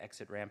 and the way the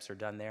exit ramps are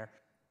done there.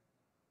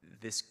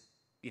 This,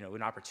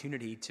 an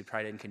opportunity to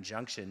try to, in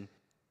conjunction,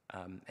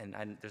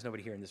 and there's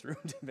nobody here in this room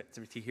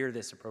to hear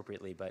this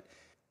appropriately, but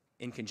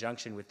in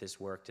conjunction with this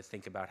work, to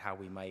think about how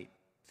we might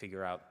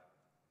figure out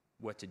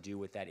what to do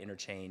with that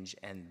interchange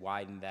and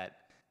widen that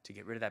to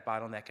get rid of that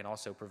bottleneck and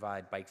also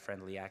provide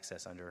bike-friendly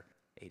access under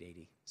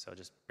 880. So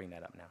just bring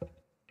that up now.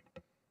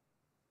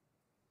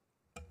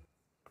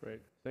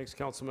 Great. Thanks,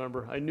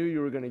 Councilmember. I knew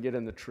you were going to get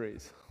in the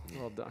trees.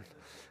 Well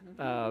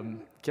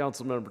done.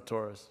 Councilmember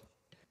Torres.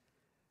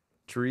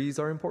 Trees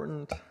are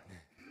important.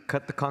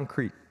 Cut the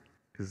concrete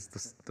is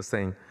the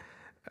saying.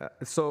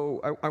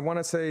 So I want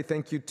to say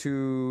thank you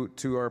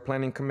to our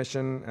Planning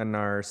Commission and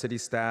our city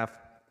staff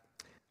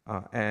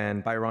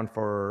and Byron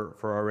for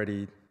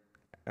already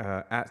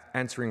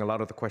answering a lot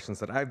of the questions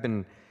that I've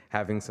been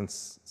having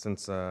since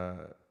I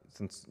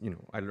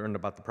learned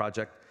about the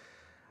project.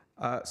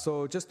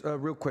 So just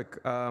real quick,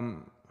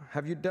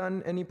 have you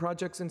done any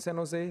projects in San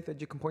Jose that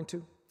you can point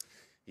to?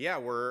 Yeah,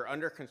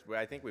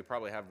 I think we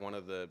probably have one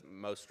of the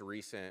most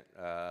recent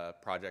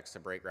projects to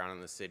break ground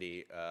in the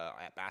city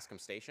at Bascom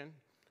Station.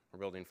 We're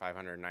building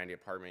 590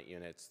 apartment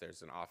units.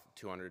 There's an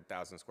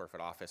 200,000 square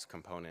foot office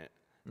component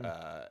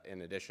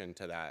in addition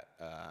to that.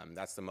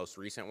 That's the most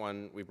recent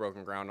one we've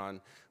broken ground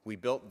on. We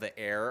built the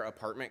Air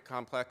apartment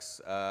complex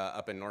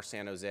up in North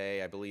San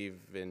Jose, I believe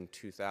in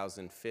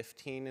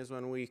 2015 is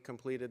when we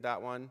completed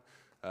that one.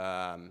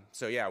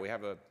 So yeah, we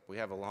have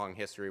a long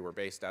history. We're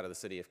based out of the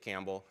city of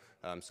Campbell,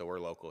 so we're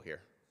local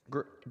here.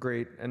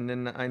 Great. And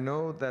then I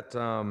know that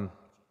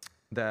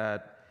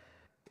that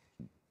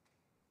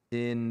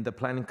in the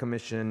Planning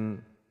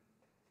Commission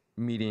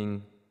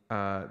meeting,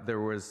 there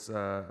was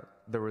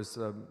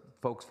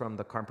folks from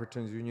the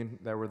Carpenters Union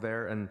that were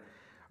there. And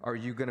are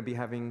you going to be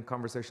having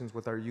conversations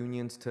with our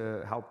unions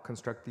to help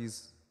construct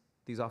these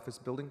office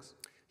buildings?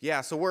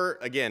 Yeah, so we're,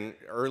 again,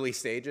 early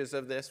stages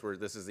of this, where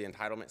this is the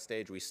entitlement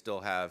stage. We still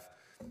have,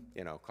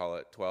 call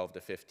it 12 to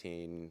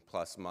 15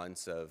 plus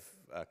months of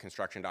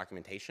construction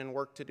documentation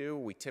work to do.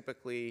 We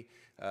typically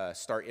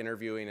start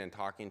interviewing and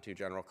talking to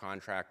general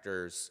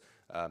contractors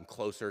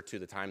closer to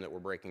the time that we're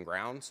breaking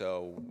ground.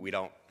 So we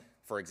don't,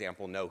 for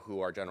example, know who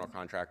our general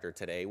contractor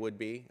today would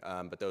be,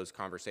 but those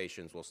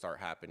conversations will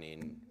start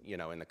happening,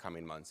 in the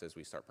coming months as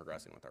we start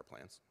progressing with our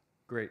plans.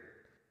 Great.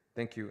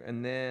 Thank you.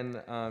 And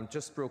then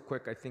just real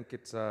quick, I think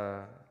it's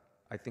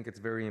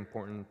very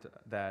important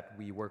that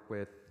we work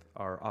with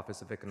our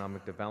Office of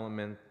Economic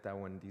Development, that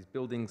when these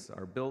buildings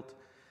are built,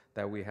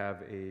 that we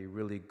have a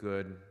really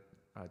good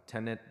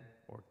tenant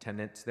or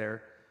tenants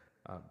there,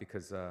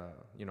 because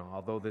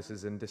although this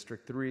is in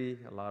District 3,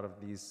 a lot of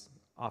these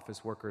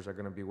office workers are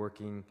going to be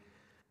working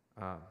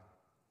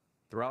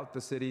throughout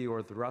the city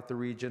or throughout the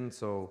region.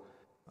 So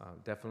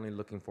definitely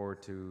looking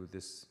forward to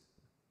this,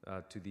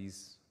 to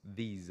these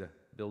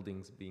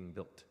buildings being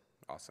built.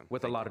 Awesome.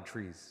 With a lot of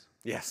trees.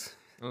 Yes.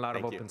 And a lot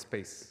of open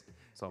space.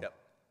 So. Yep.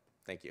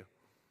 Thank you.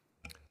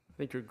 I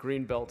think your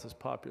green belt is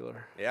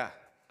popular. Yeah.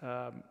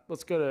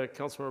 Let's go to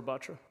Councilmember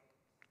Batra.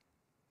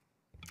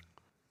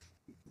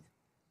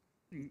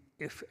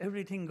 If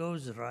everything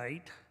goes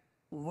right,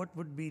 what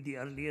would be the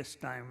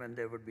earliest time when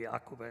there would be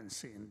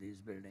occupancy in these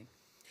buildings?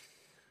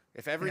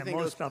 If everything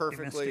goes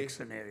perfectly, optimistic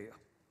scenario.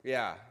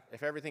 Yeah,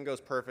 if everything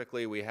goes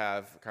perfectly, we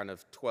have kind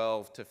of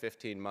 12 to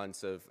 15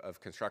 months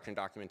of construction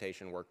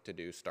documentation work to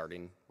do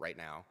starting right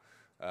now.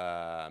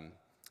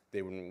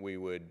 We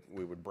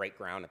would break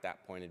ground at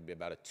that point. It'd be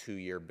about a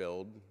 2-year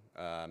build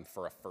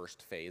for a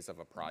first phase of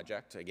a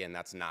project. Again,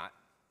 that's not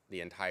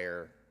the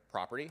entire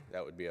property.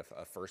 That would be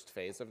a first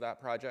phase of that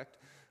project.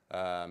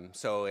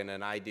 So in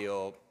an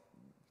ideal,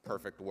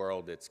 perfect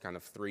world, it's kind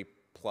of 3+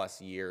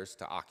 years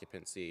to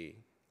occupancy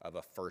of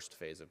a first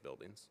phase of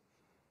buildings.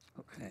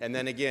 Okay. And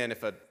then again,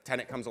 if a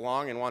tenant comes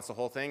along and wants the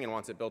whole thing and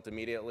wants it built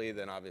immediately,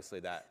 then obviously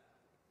that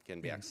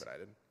can be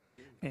expedited.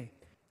 Okay.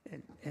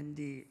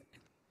 And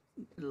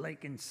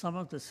like in some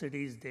of the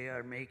cities, they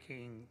are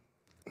making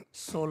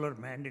solar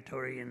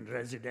mandatory in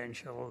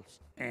residentials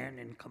and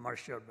in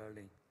commercial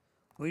building.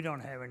 We don't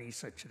have any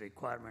such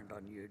requirement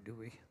on you, do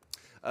we?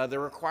 The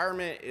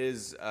requirement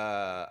is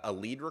a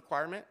LEED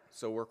requirement.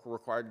 So we're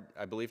required,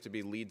 I believe, to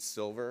be LEED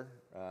silver.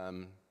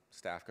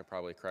 Staff could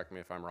probably correct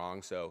me if I'm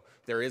wrong. So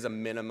there is a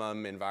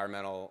minimum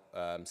environmental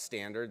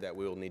standard that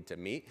we will need to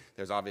meet.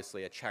 There's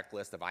obviously a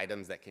checklist of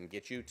items that can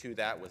get you to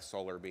that, with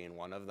solar being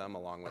one of them,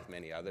 along with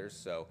many others.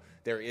 So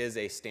there is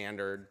a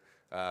standard.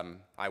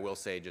 I will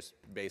say, just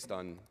based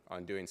on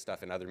doing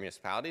stuff in other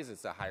municipalities,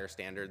 it's a higher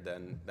standard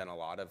than a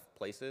lot of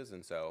places.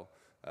 And so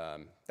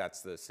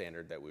that's the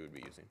standard that we would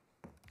be using.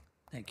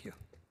 Thank you.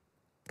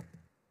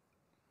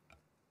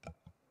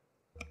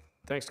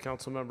 Thanks,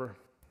 Council Member.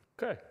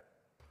 Okay.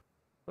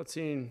 Not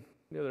seeing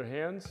any other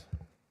hands.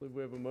 I believe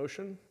we have a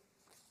motion.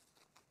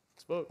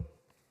 Let's vote.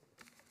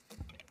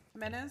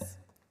 Jimenez,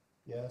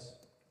 Yes.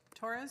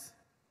 Torres,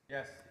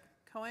 Yes.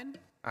 Cohen,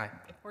 Aye.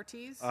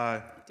 Ortiz,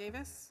 Aye.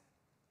 Davis,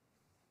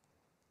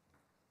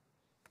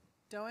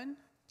 Doan,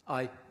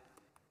 Aye.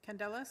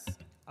 Candelas,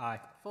 Aye.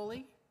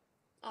 Foley,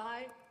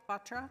 Aye.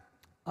 Batra,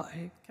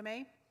 Aye.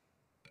 Kamei,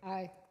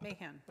 Aye.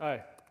 Mahan.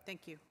 Aye.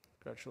 Thank you.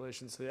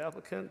 Congratulations to the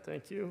applicant.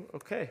 Thank you.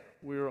 Okay,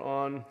 we're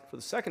on for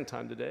the second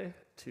time today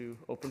to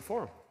open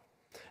forum.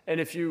 And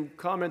if you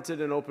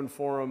commented in open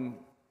forum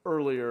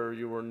earlier,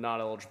 you were not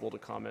eligible to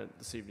comment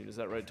this evening. Is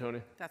that right,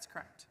 Tony? That's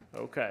correct.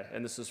 Okay,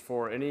 and this is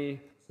for any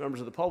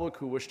members of the public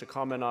who wish to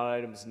comment on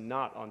items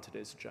not on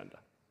today's agenda.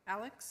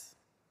 Alex?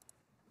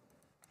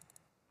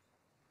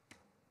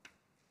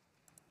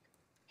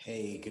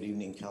 Hey, good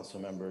evening, council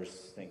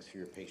members. Thanks for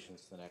your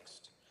patience the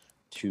next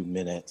 2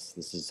 minutes.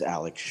 This is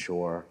Alex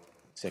Shore,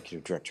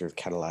 Executive Director of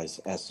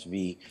Catalyze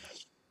SV.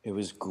 It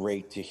was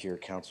great to hear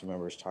council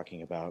members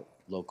talking about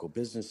local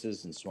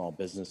businesses and small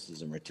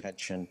businesses and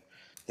retention.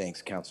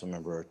 Thanks, Council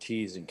Member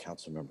Ortiz and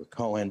Council Member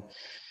Cohen.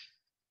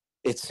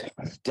 It's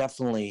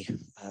definitely,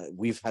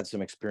 we've had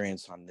some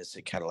experience on this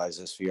at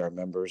Catalyze SVR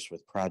members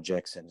with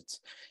projects, and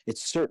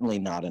it's certainly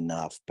not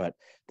enough, but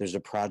there's a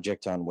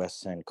project on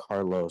West San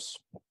Carlos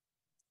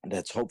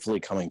that's hopefully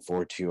coming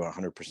forward to you, a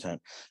 100%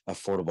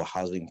 affordable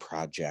housing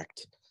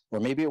project. Or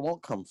maybe it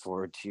won't come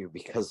forward to you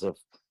because of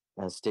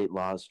state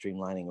laws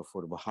streamlining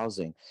affordable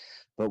housing.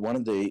 But one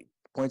of the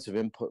points of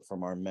input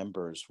from our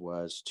members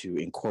was to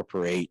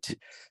incorporate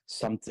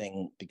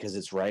something, because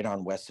it's right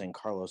on West San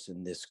Carlos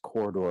in this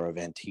corridor of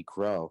Antique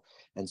Row.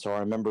 And so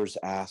our members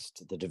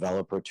asked the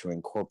developer to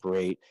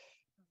incorporate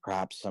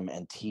perhaps some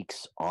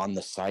antiques on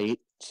the site,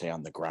 say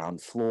on the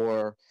ground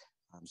floor,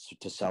 so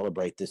to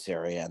celebrate this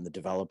area. And the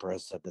developer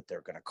has said that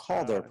they're going to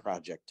call their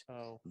project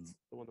the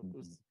one that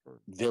was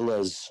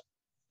Villas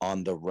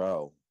on the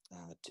Row,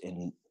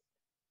 in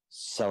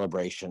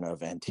celebration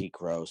of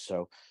Antique Row.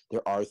 So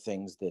there are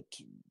things that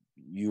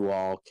you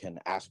all can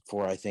ask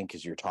for, I think,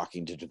 as you're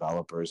talking to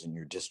developers in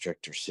your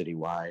district or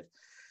citywide.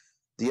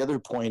 The other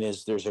point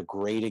is there's a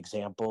great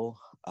example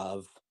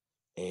of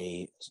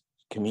a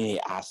community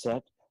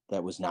asset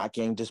that was not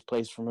getting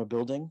displaced from a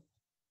building.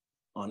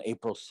 On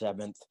April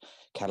 7th,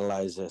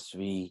 Catalyze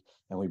SV,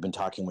 and we've been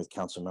talking with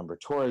Councilmember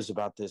Torres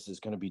about this, is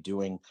going to be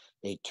doing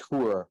a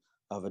tour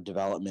of a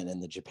development in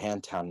the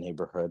Japantown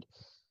neighborhood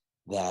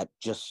that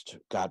just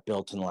got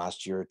built in the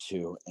last year or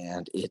two,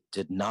 and it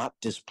did not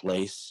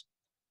displace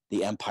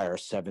the Empire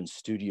 7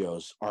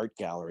 Studios art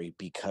gallery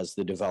because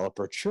the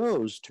developer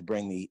chose to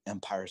bring the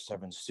Empire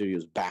 7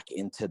 Studios back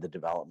into the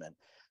development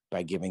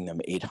by giving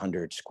them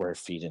 800 square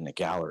feet in a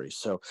gallery.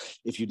 So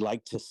if you'd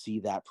like to see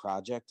that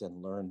project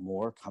and learn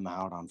more, come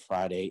out on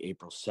Friday,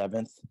 April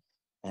 7th,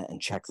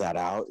 and check that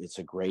out. It's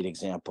a great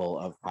example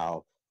of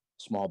how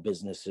small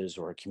businesses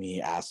or a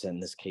community asset, in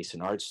this case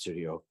an art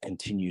studio,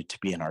 continue to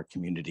be in our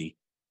community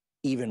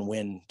even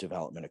when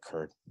development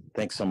occurred.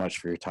 Thanks so much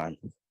for your time.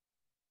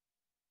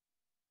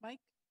 Mike?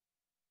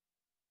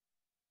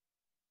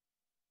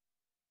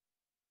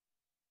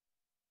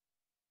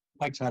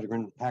 Mike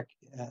Sodergren,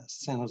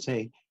 San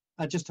Jose.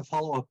 Just to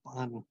follow up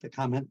on the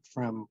comment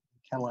from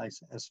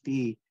Catalyze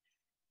SV,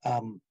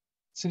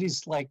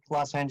 cities like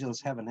Los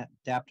Angeles have an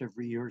adaptive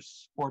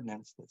reuse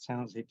ordinance that San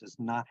Jose does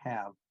not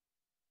have.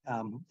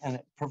 And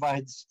it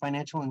provides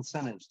financial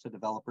incentives to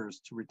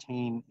developers to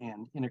retain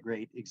and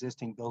integrate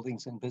existing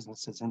buildings and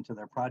businesses into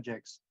their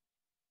projects.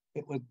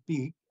 It would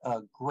be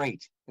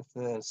great if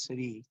the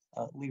city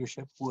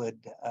leadership would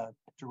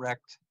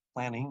direct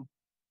planning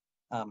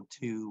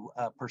to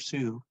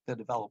pursue the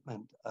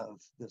development of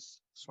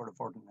this sort of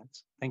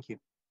ordinance. Thank you.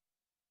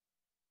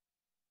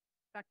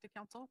 Back to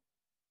council.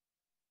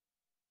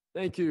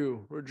 Thank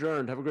you. We're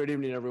adjourned. Have a great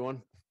evening,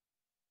 everyone.